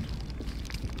going?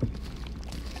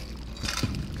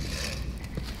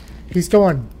 He's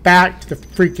going back to the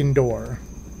freaking door.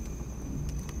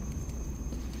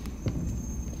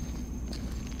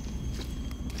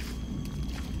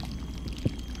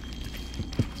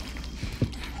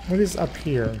 What is up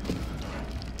here?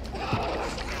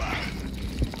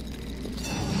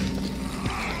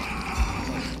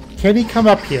 Can he come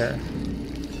up here?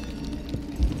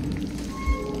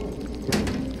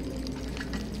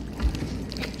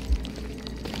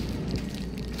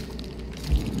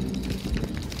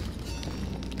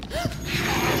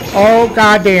 Oh,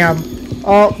 goddamn.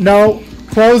 Oh, no.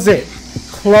 Close it.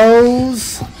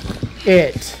 Close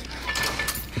it.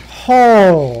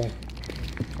 Oh.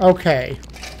 Okay.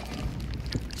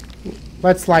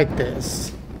 Let's light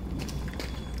this.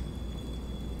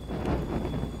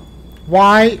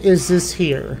 Why is this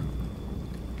here?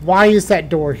 Why is that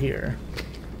door here?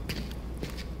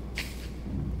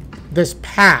 This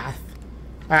path.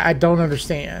 I don't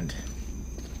understand.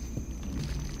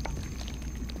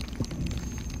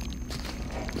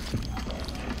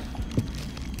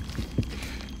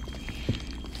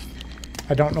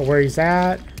 I don't know where he's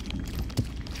at.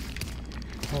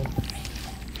 Oh.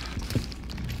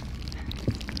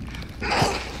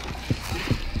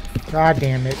 God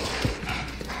damn it.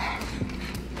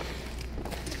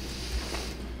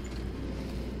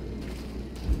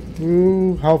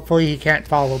 Ooh, hopefully he can't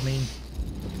follow me.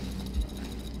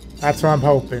 That's what I'm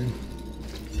hoping.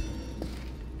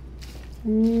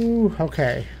 Ooh,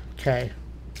 okay. Okay.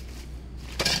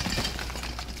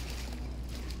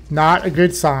 Not a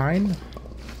good sign.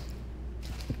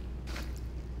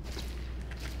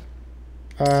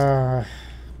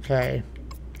 Okay.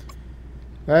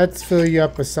 Let's fill you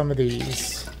up with some of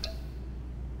these.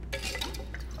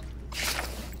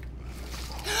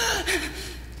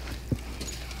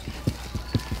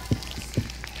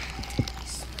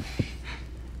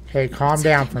 Okay, calm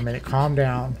down for a minute. Calm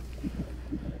down.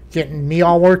 Getting me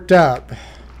all worked up.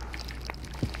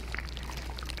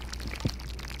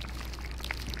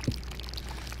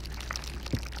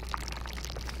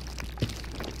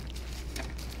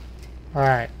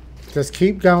 Alright. Just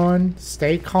keep going.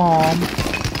 Stay calm.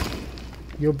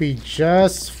 You'll be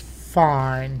just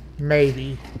fine.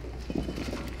 Maybe.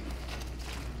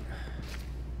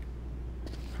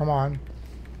 Come on.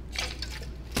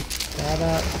 That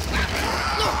up.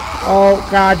 Oh,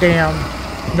 goddamn.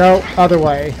 No, other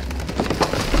way.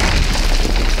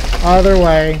 Other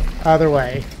way. Other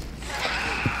way.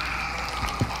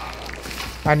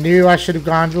 I knew I should have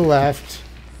gone to the left.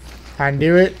 I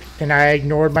knew it, and I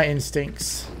ignored my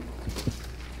instincts.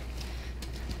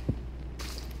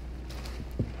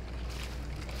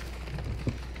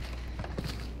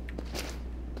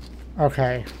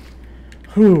 Okay.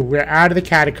 Whew, we're out of the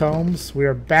catacombs.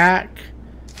 We're back.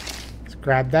 Let's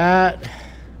grab that.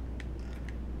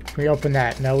 Can we open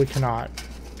that? No, we cannot.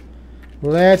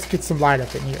 Let's get some light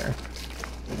up in here.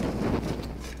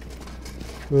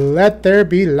 Let there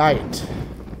be light.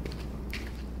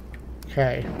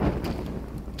 Okay.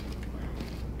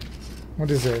 What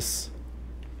is this?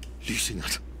 Losing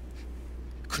it.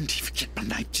 Couldn't even get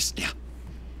my name just now.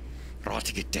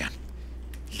 Writing it down.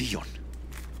 Leon.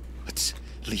 It's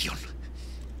Leon.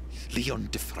 Leon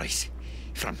de Vries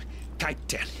from Cape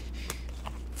Town.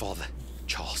 Father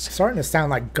Charles. Starting to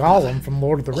sound like Gollum from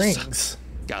Lord of the Rings.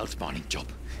 Gold mining job.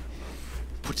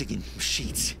 Putting in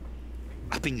machines.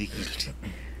 Upping the yield.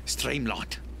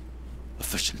 Streamlined.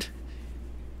 Efficient.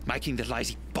 Making the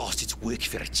lazy bastards work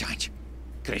for a change.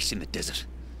 Grace in the desert.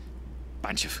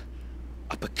 Bunch of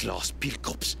upper class peel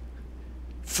cops.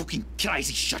 Fucking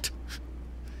crazy shit.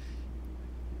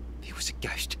 There was a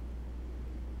ghost.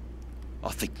 I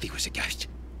think there was a ghost.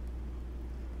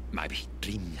 Maybe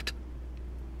dreaming it.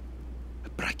 A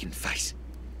broken face.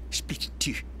 Split in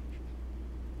two.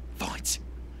 Vines.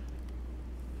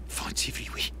 Vines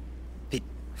everywhere. That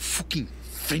fucking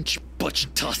French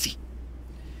butch Tassie.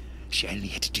 She only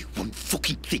had to do one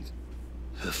fucking thing.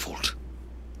 Her fault.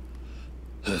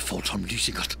 Her fault I'm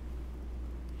losing it.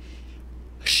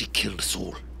 She killed us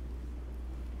all.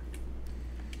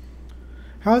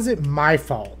 How is it my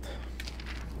fault?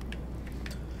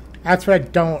 That's what I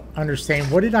don't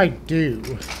understand. What did I do?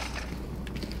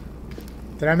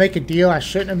 Did I make a deal I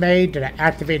shouldn't have made? Did I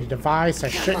activate a device I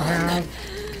shouldn't have?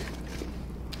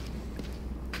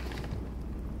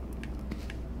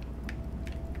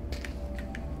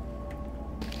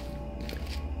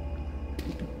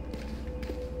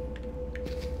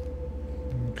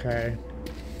 Okay.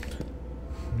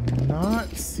 Not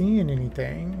seeing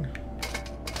anything.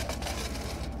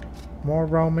 More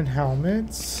Roman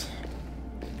helmets.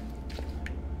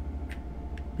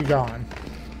 Be gone.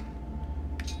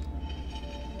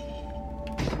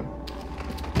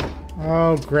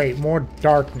 Oh, great. More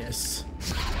darkness.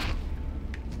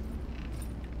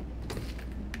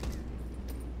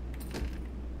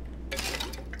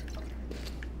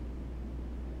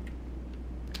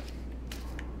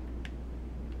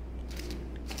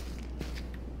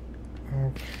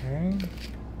 Okay.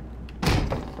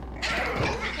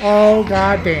 Oh,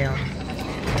 goddamn.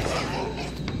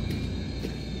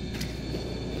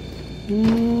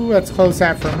 Ooh, let's close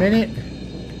that for a minute.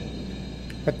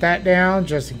 Put that down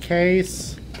just in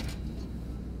case.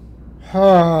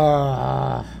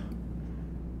 Don't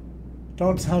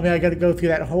tell me I gotta go through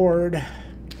that horde.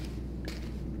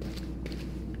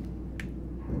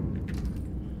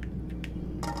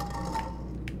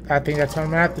 I think that's what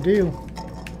I'm gonna have to do.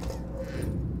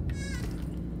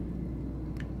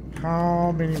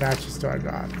 How many matches do I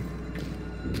got?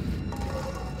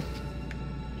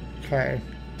 Okay.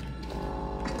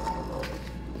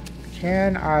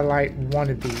 Can I light one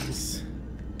of these?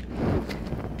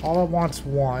 All I want's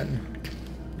one.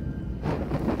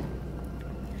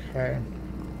 Okay.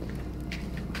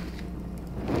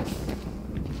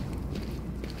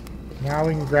 Now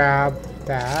we can grab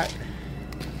that.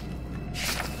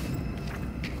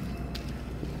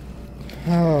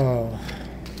 Oh.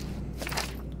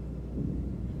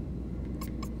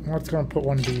 Let's go and put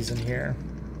one of these in here.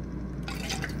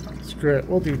 Screw it,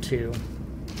 we'll do two.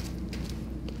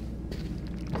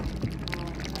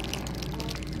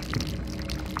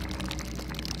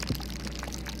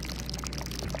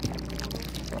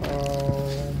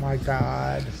 Oh my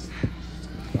god.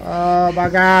 Oh my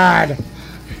god.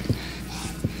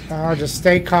 Oh, just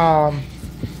stay calm.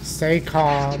 Stay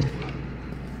calm.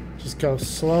 Just go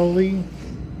slowly.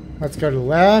 Let's go to the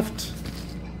left.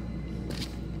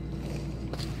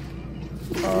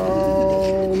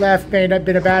 Oh, left may have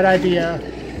been a bad idea.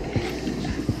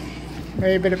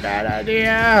 May have been a bad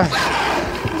idea.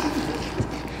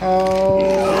 Oh.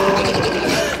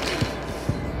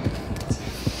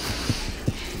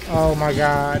 Oh my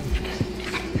god.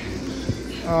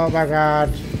 Oh my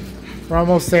god. We're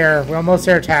almost there. We're almost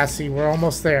there, Tassie. We're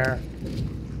almost there.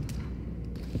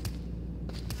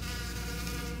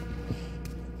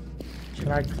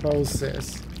 Can I close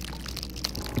this?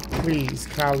 Please,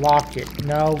 can I lock it?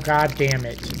 No, god damn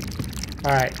it.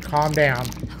 Alright, calm down.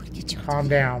 Calm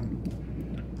down.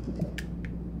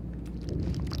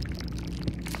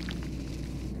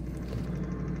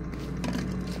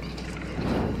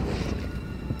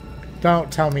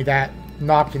 Don't tell me that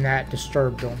knocking that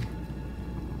disturbed them.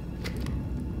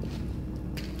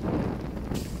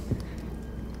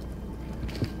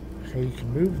 Okay, you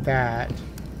can move that.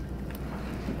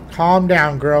 Calm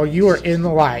down, girl. You are in the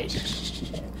light.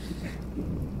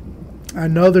 I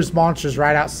know there's monsters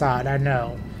right outside. I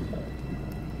know.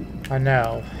 I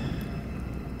know.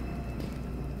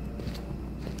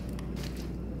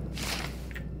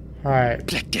 Alright.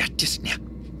 Blacked out just now.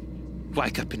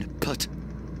 Wake up in a pit.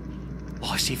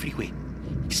 Eyes everywhere.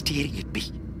 Staring at me.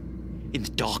 In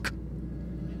the dark.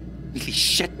 Nearly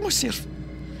shit myself.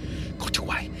 Got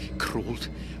away. Crawled.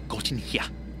 Got in here.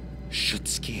 Shit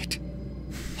scared.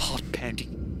 Heart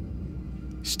pounding.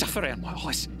 Stuff around my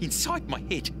eyes. Inside my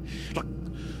head. Like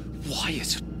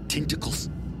wires or tentacles.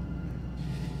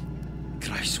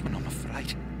 Grace when I'm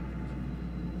afraid.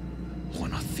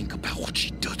 When I think about what she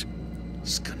did.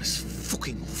 Skin is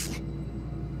fucking awful.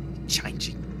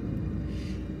 Changing.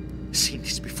 Seen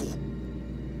this before.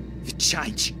 The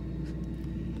change.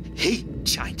 He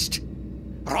changed.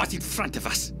 Right in front of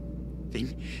us.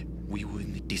 Then we were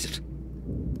in the desert.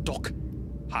 Doc,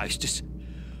 hostess,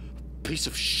 piece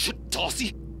of shit,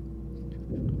 Darcy.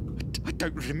 I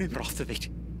don't remember after that.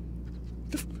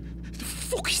 The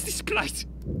fuck is this place?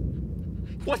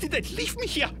 Why did they leave me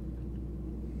here?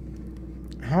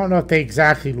 I don't know if they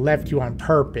exactly left you on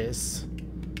purpose.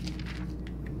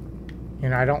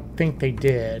 And I don't think they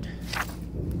did.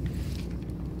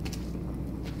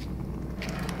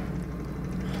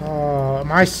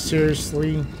 Am I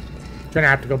seriously gonna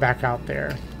have to go back out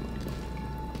there?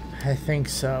 I think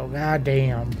so. God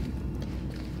damn.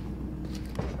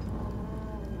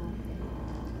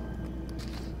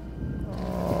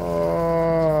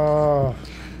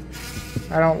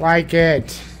 I don't like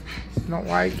it. I don't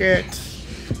like it.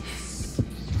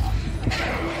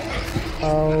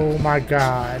 Oh my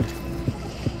god.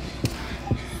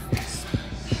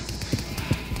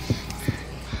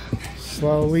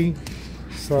 Slowly.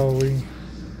 Slowly.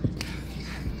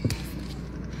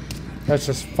 Let's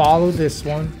just follow this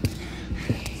one.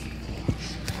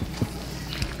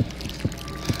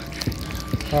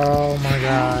 Oh my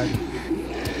god.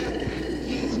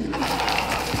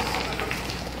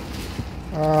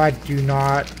 Oh, I do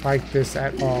not like this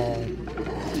at all.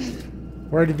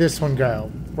 Where did this one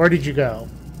go? Where did you go?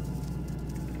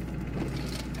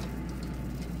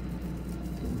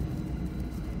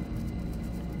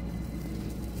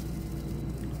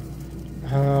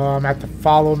 I'm at to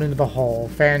follow him into the hole.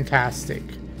 Fantastic.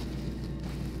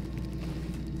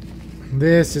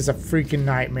 This is a freaking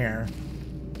nightmare.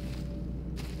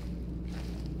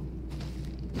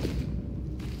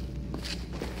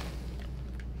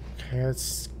 Okay,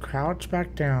 let's crouch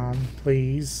back down,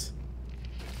 please.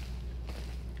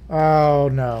 Oh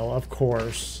no, of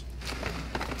course.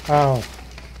 Oh,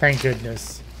 thank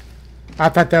goodness. I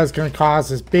thought that was going to cause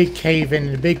this big cave-in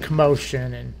and a big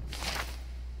commotion and...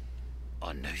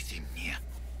 I know them near.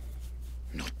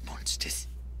 Not monsters.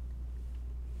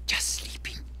 Just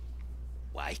sleeping.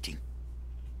 Waiting.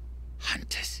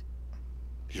 Hunters.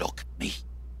 Like me.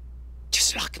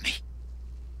 Just like me.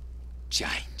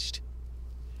 Changed.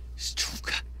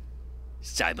 Stronger.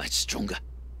 So much stronger.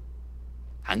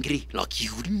 Hungry like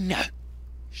you wouldn't know.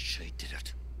 She did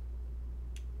it.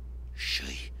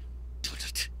 She did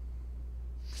it.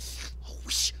 I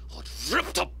wish I'd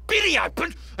ripped the belly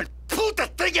open and pulled the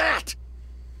thing out.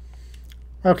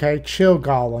 Okay, chill,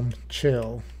 Gollum.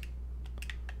 Chill.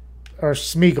 Or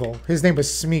Smeagol. His name was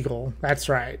Smeagol. That's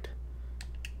right.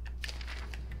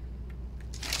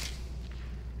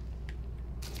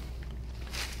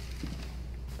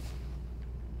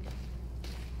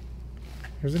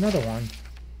 Here's another one.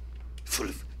 Full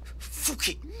of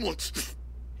fucking monsters.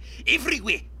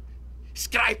 Everywhere.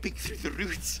 Scraping through the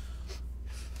roots.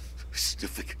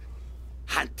 Sniffing.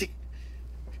 Hunting.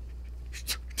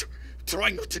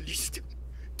 Trying not to lose it.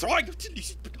 Trying not to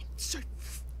lose it, but I'm so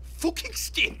fucking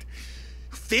scared.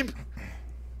 Of them.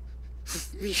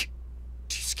 Of me.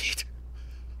 Too scared.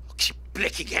 I'll keep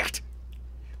blacking out.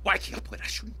 Waking up when I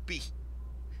shouldn't be.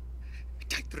 I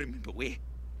don't remember where.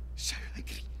 So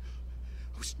hungry.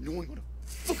 I was gnawing on a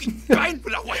fucking bone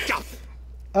when I wake up.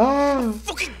 Oh.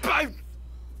 Fucking bone.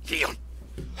 Leon.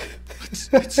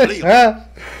 It's Leon.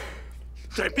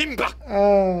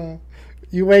 Remember.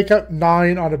 You wake up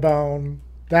gnawing on a bone.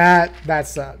 That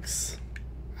sucks.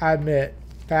 I admit,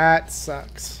 that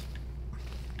sucks.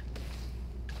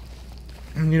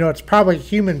 And you know, it's probably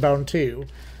human bone too.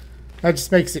 That just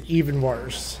makes it even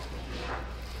worse.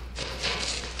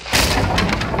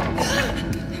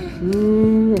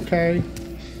 Ooh, okay.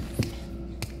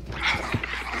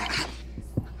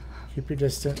 Keep your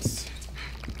distance.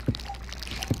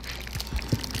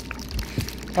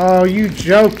 Oh, you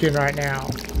joking right now.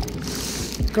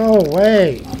 Go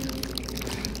away.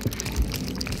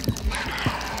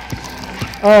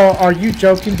 Oh, are you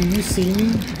joking? Do you see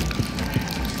me?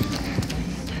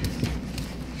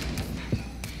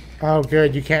 Oh,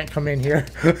 good. You can't come in here.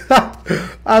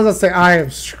 I was gonna say, I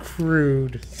am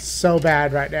screwed so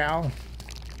bad right now.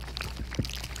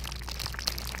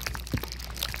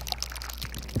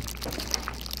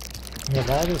 You have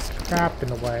all this crap in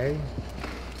the way.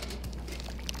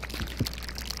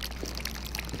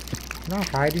 Can I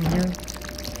hide in here?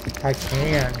 I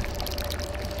can.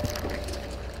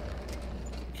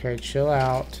 Okay, chill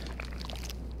out.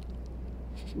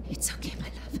 It's okay, my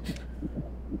love.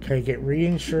 Okay, get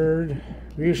reassured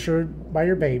by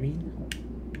your baby.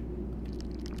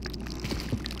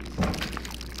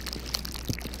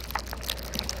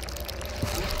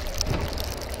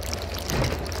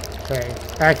 Okay,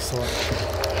 excellent.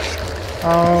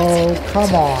 Oh,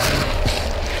 come on.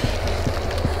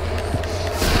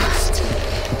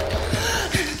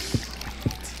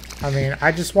 I mean,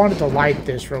 I just wanted to light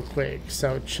this real quick,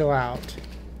 so chill out.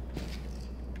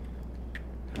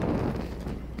 Alright,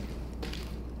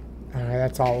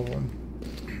 that's all of them.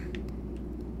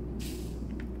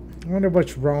 I wonder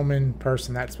which Roman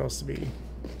person that's supposed to be.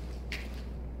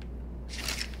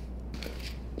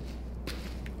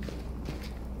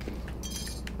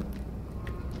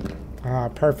 Ah,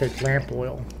 perfect lamp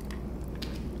oil.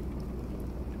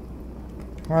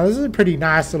 Wow, this is a pretty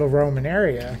nice little Roman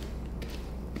area.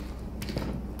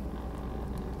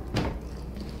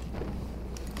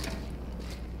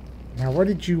 Now, where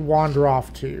did you wander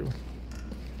off to?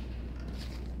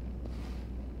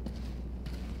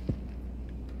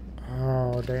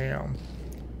 Oh, damn.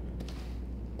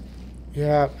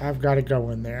 Yeah, I've got to go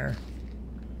in there.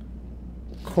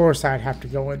 Of course I'd have to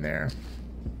go in there.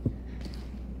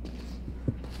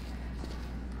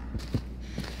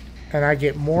 And I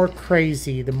get more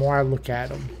crazy the more I look at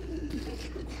them.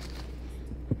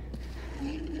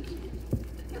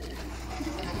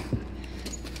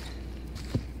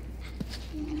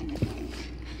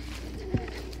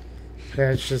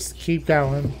 Let's just keep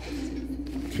going.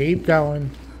 Keep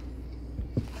going.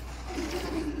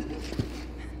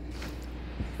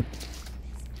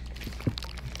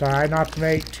 Try not to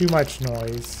make too much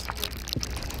noise.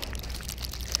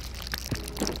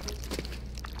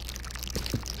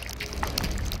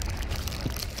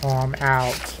 Oh, I'm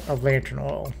out of lantern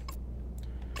oil.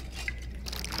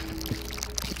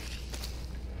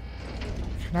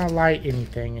 Can I light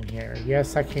anything in here?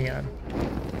 Yes, I can.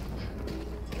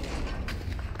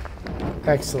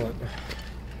 Excellent.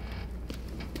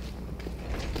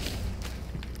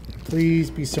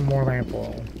 Please be some more lamp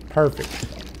oil. Perfect.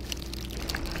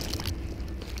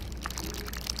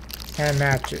 And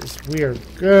matches. We are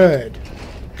good.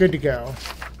 Good to go.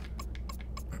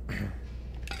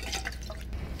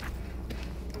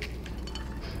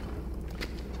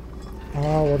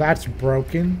 Oh, well, that's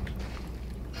broken.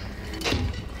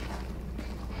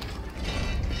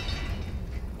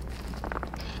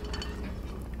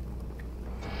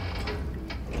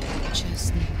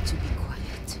 Just need to be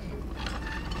quiet.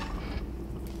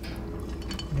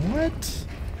 What?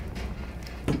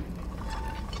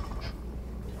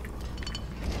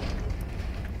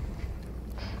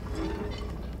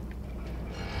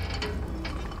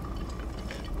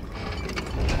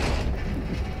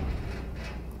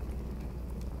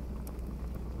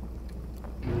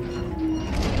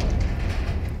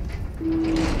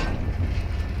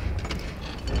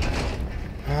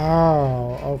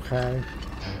 Oh, okay.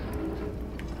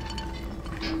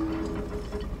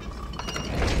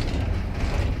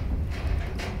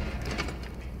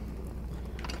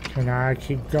 Can I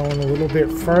keep going a little bit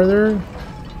further?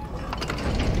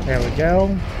 There we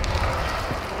go.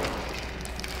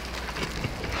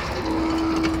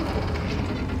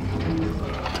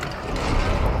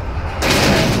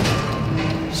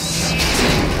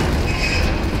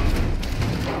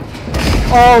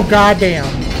 Oh, goddamn.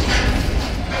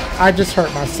 I just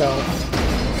hurt myself.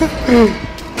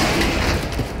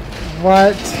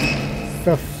 What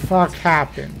the fuck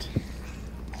happened?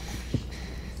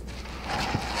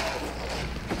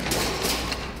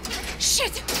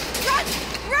 Shit! Run!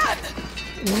 Run!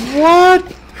 What?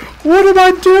 What am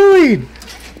I doing?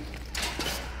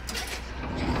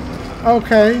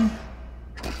 Okay.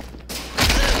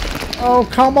 Oh,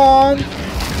 come on.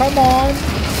 Come on.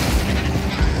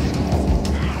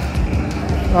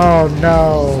 Oh,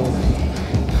 no.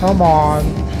 Come on.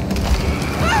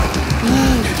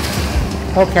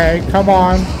 Okay, come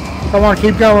on. Come on,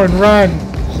 keep going. Run.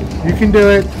 You can do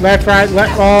it. Left, right,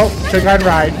 left. Oh, should run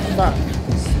right. Fuck.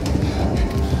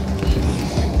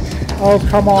 Oh,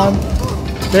 come on.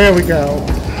 There we go.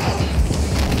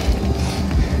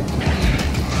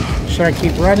 Should I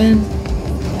keep running?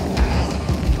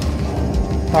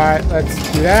 Alright,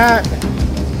 let's do that.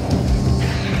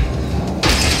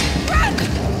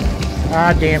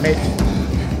 Ah, damn it.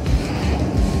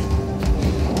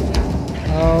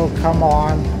 Oh, come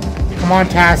on. Come on,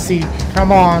 Tassie.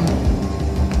 Come on.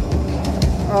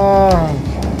 Oh.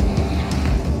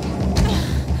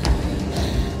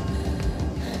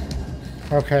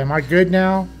 Okay, am I good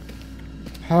now?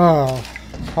 Oh,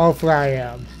 hopefully I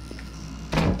am.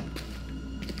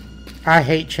 I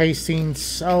hate chase scenes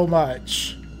so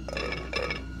much.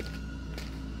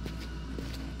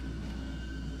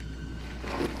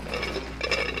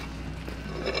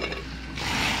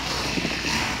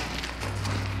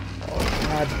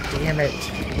 God damn it.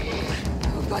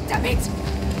 Oh, God damn it!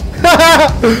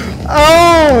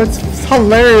 Oh, it's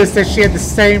hilarious that she had the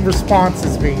same response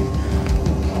as me.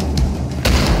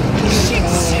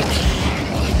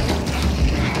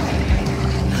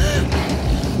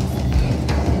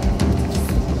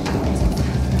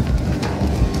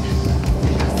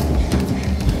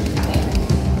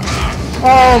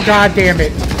 Oh, God damn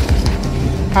it.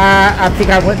 I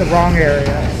think I went in the wrong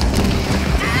area.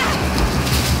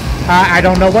 I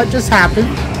don't know what just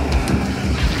happened,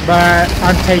 but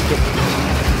I'm taking it.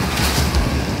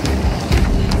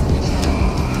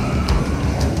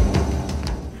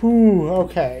 Whew,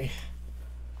 okay.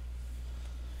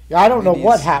 Yeah, I don't know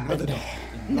what happened.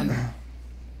 No.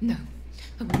 No.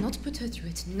 I will not put her through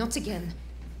it. Not again.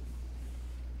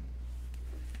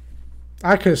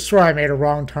 I could have swore I made a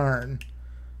wrong turn.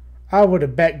 I would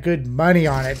have bet good money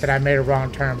on it that I made a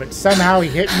wrong turn, but somehow he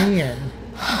hit me and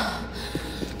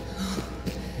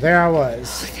there I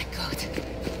was. Oh, thank God.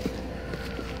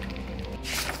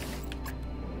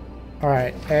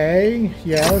 Alright, A,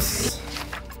 yes.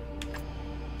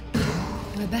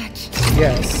 We're back.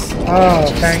 Yes. Oh,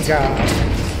 thank God.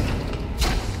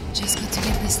 Just got to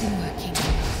get this thing working.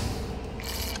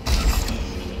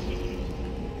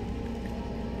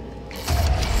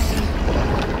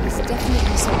 There's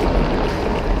definitely something.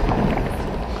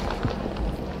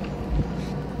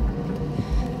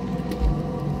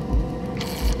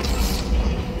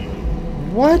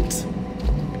 What?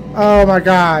 Oh my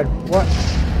God. What?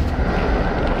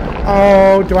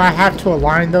 Oh, do I have to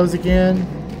align those again?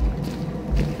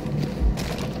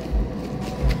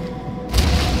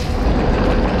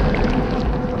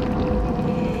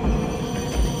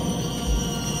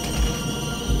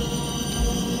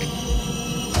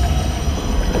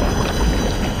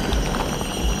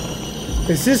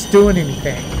 Is this doing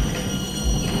anything?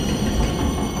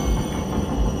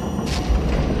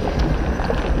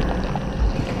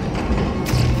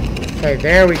 Okay,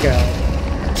 there we go.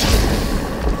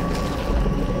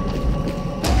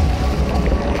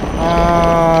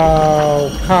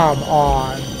 Oh, come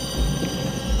on.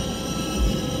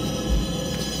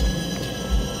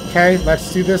 Okay,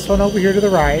 let's do this one over here to the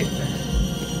right.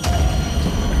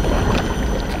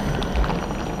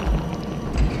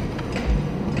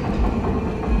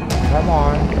 Come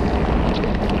on.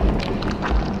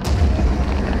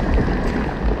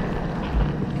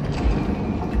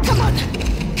 Come on,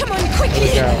 quickly!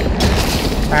 There we go.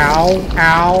 Ow,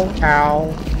 ow,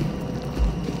 ow.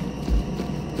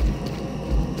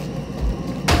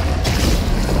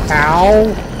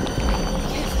 Ow.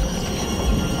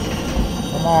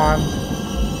 Come on.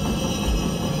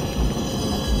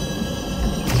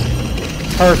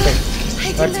 Perfect.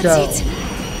 Let's go.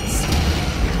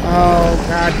 Oh,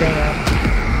 god damn.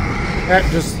 That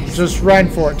just run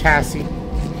for it, Tassie.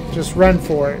 Just run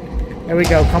for it. There we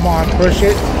go. Come on, push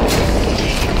it.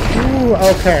 Ooh,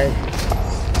 okay.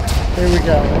 Here we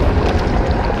go.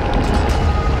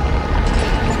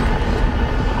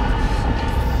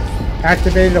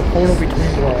 Activated a portal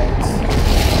between worlds.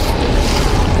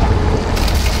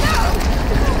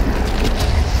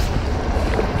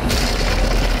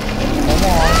 Come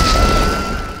on.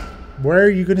 Where are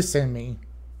you going to send me?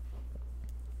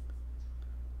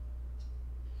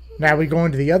 Now, are we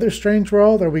going to the other strange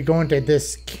world, or are we going to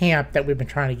this camp that we've been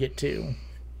trying to get to?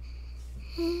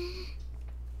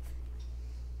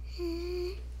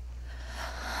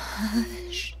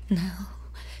 Hush now,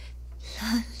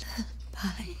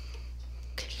 lullaby.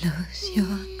 Close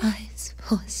your eyes,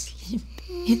 for sleep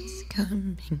is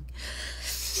coming.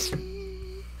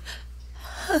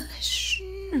 Hush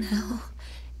now,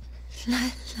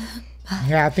 lullaby.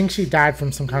 Yeah, I think she died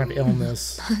from some kind of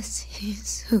illness. Hussy,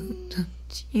 so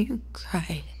don't you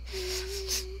cry.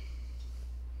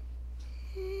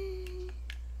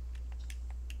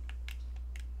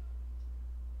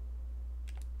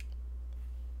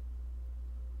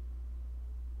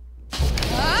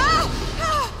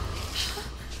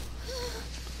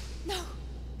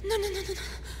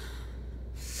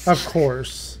 Of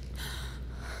course.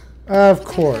 Of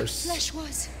course. Flesh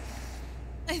was.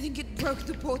 I think it broke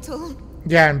the portal.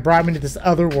 Yeah, and brought me to this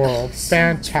other world.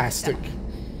 Fantastic.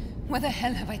 Where the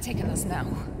hell have I taken us now?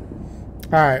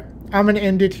 Alright, I'm going to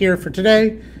end it here for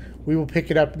today. We will pick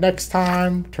it up next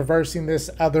time, traversing this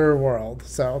other world.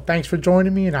 So, thanks for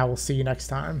joining me, and I will see you next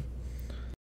time.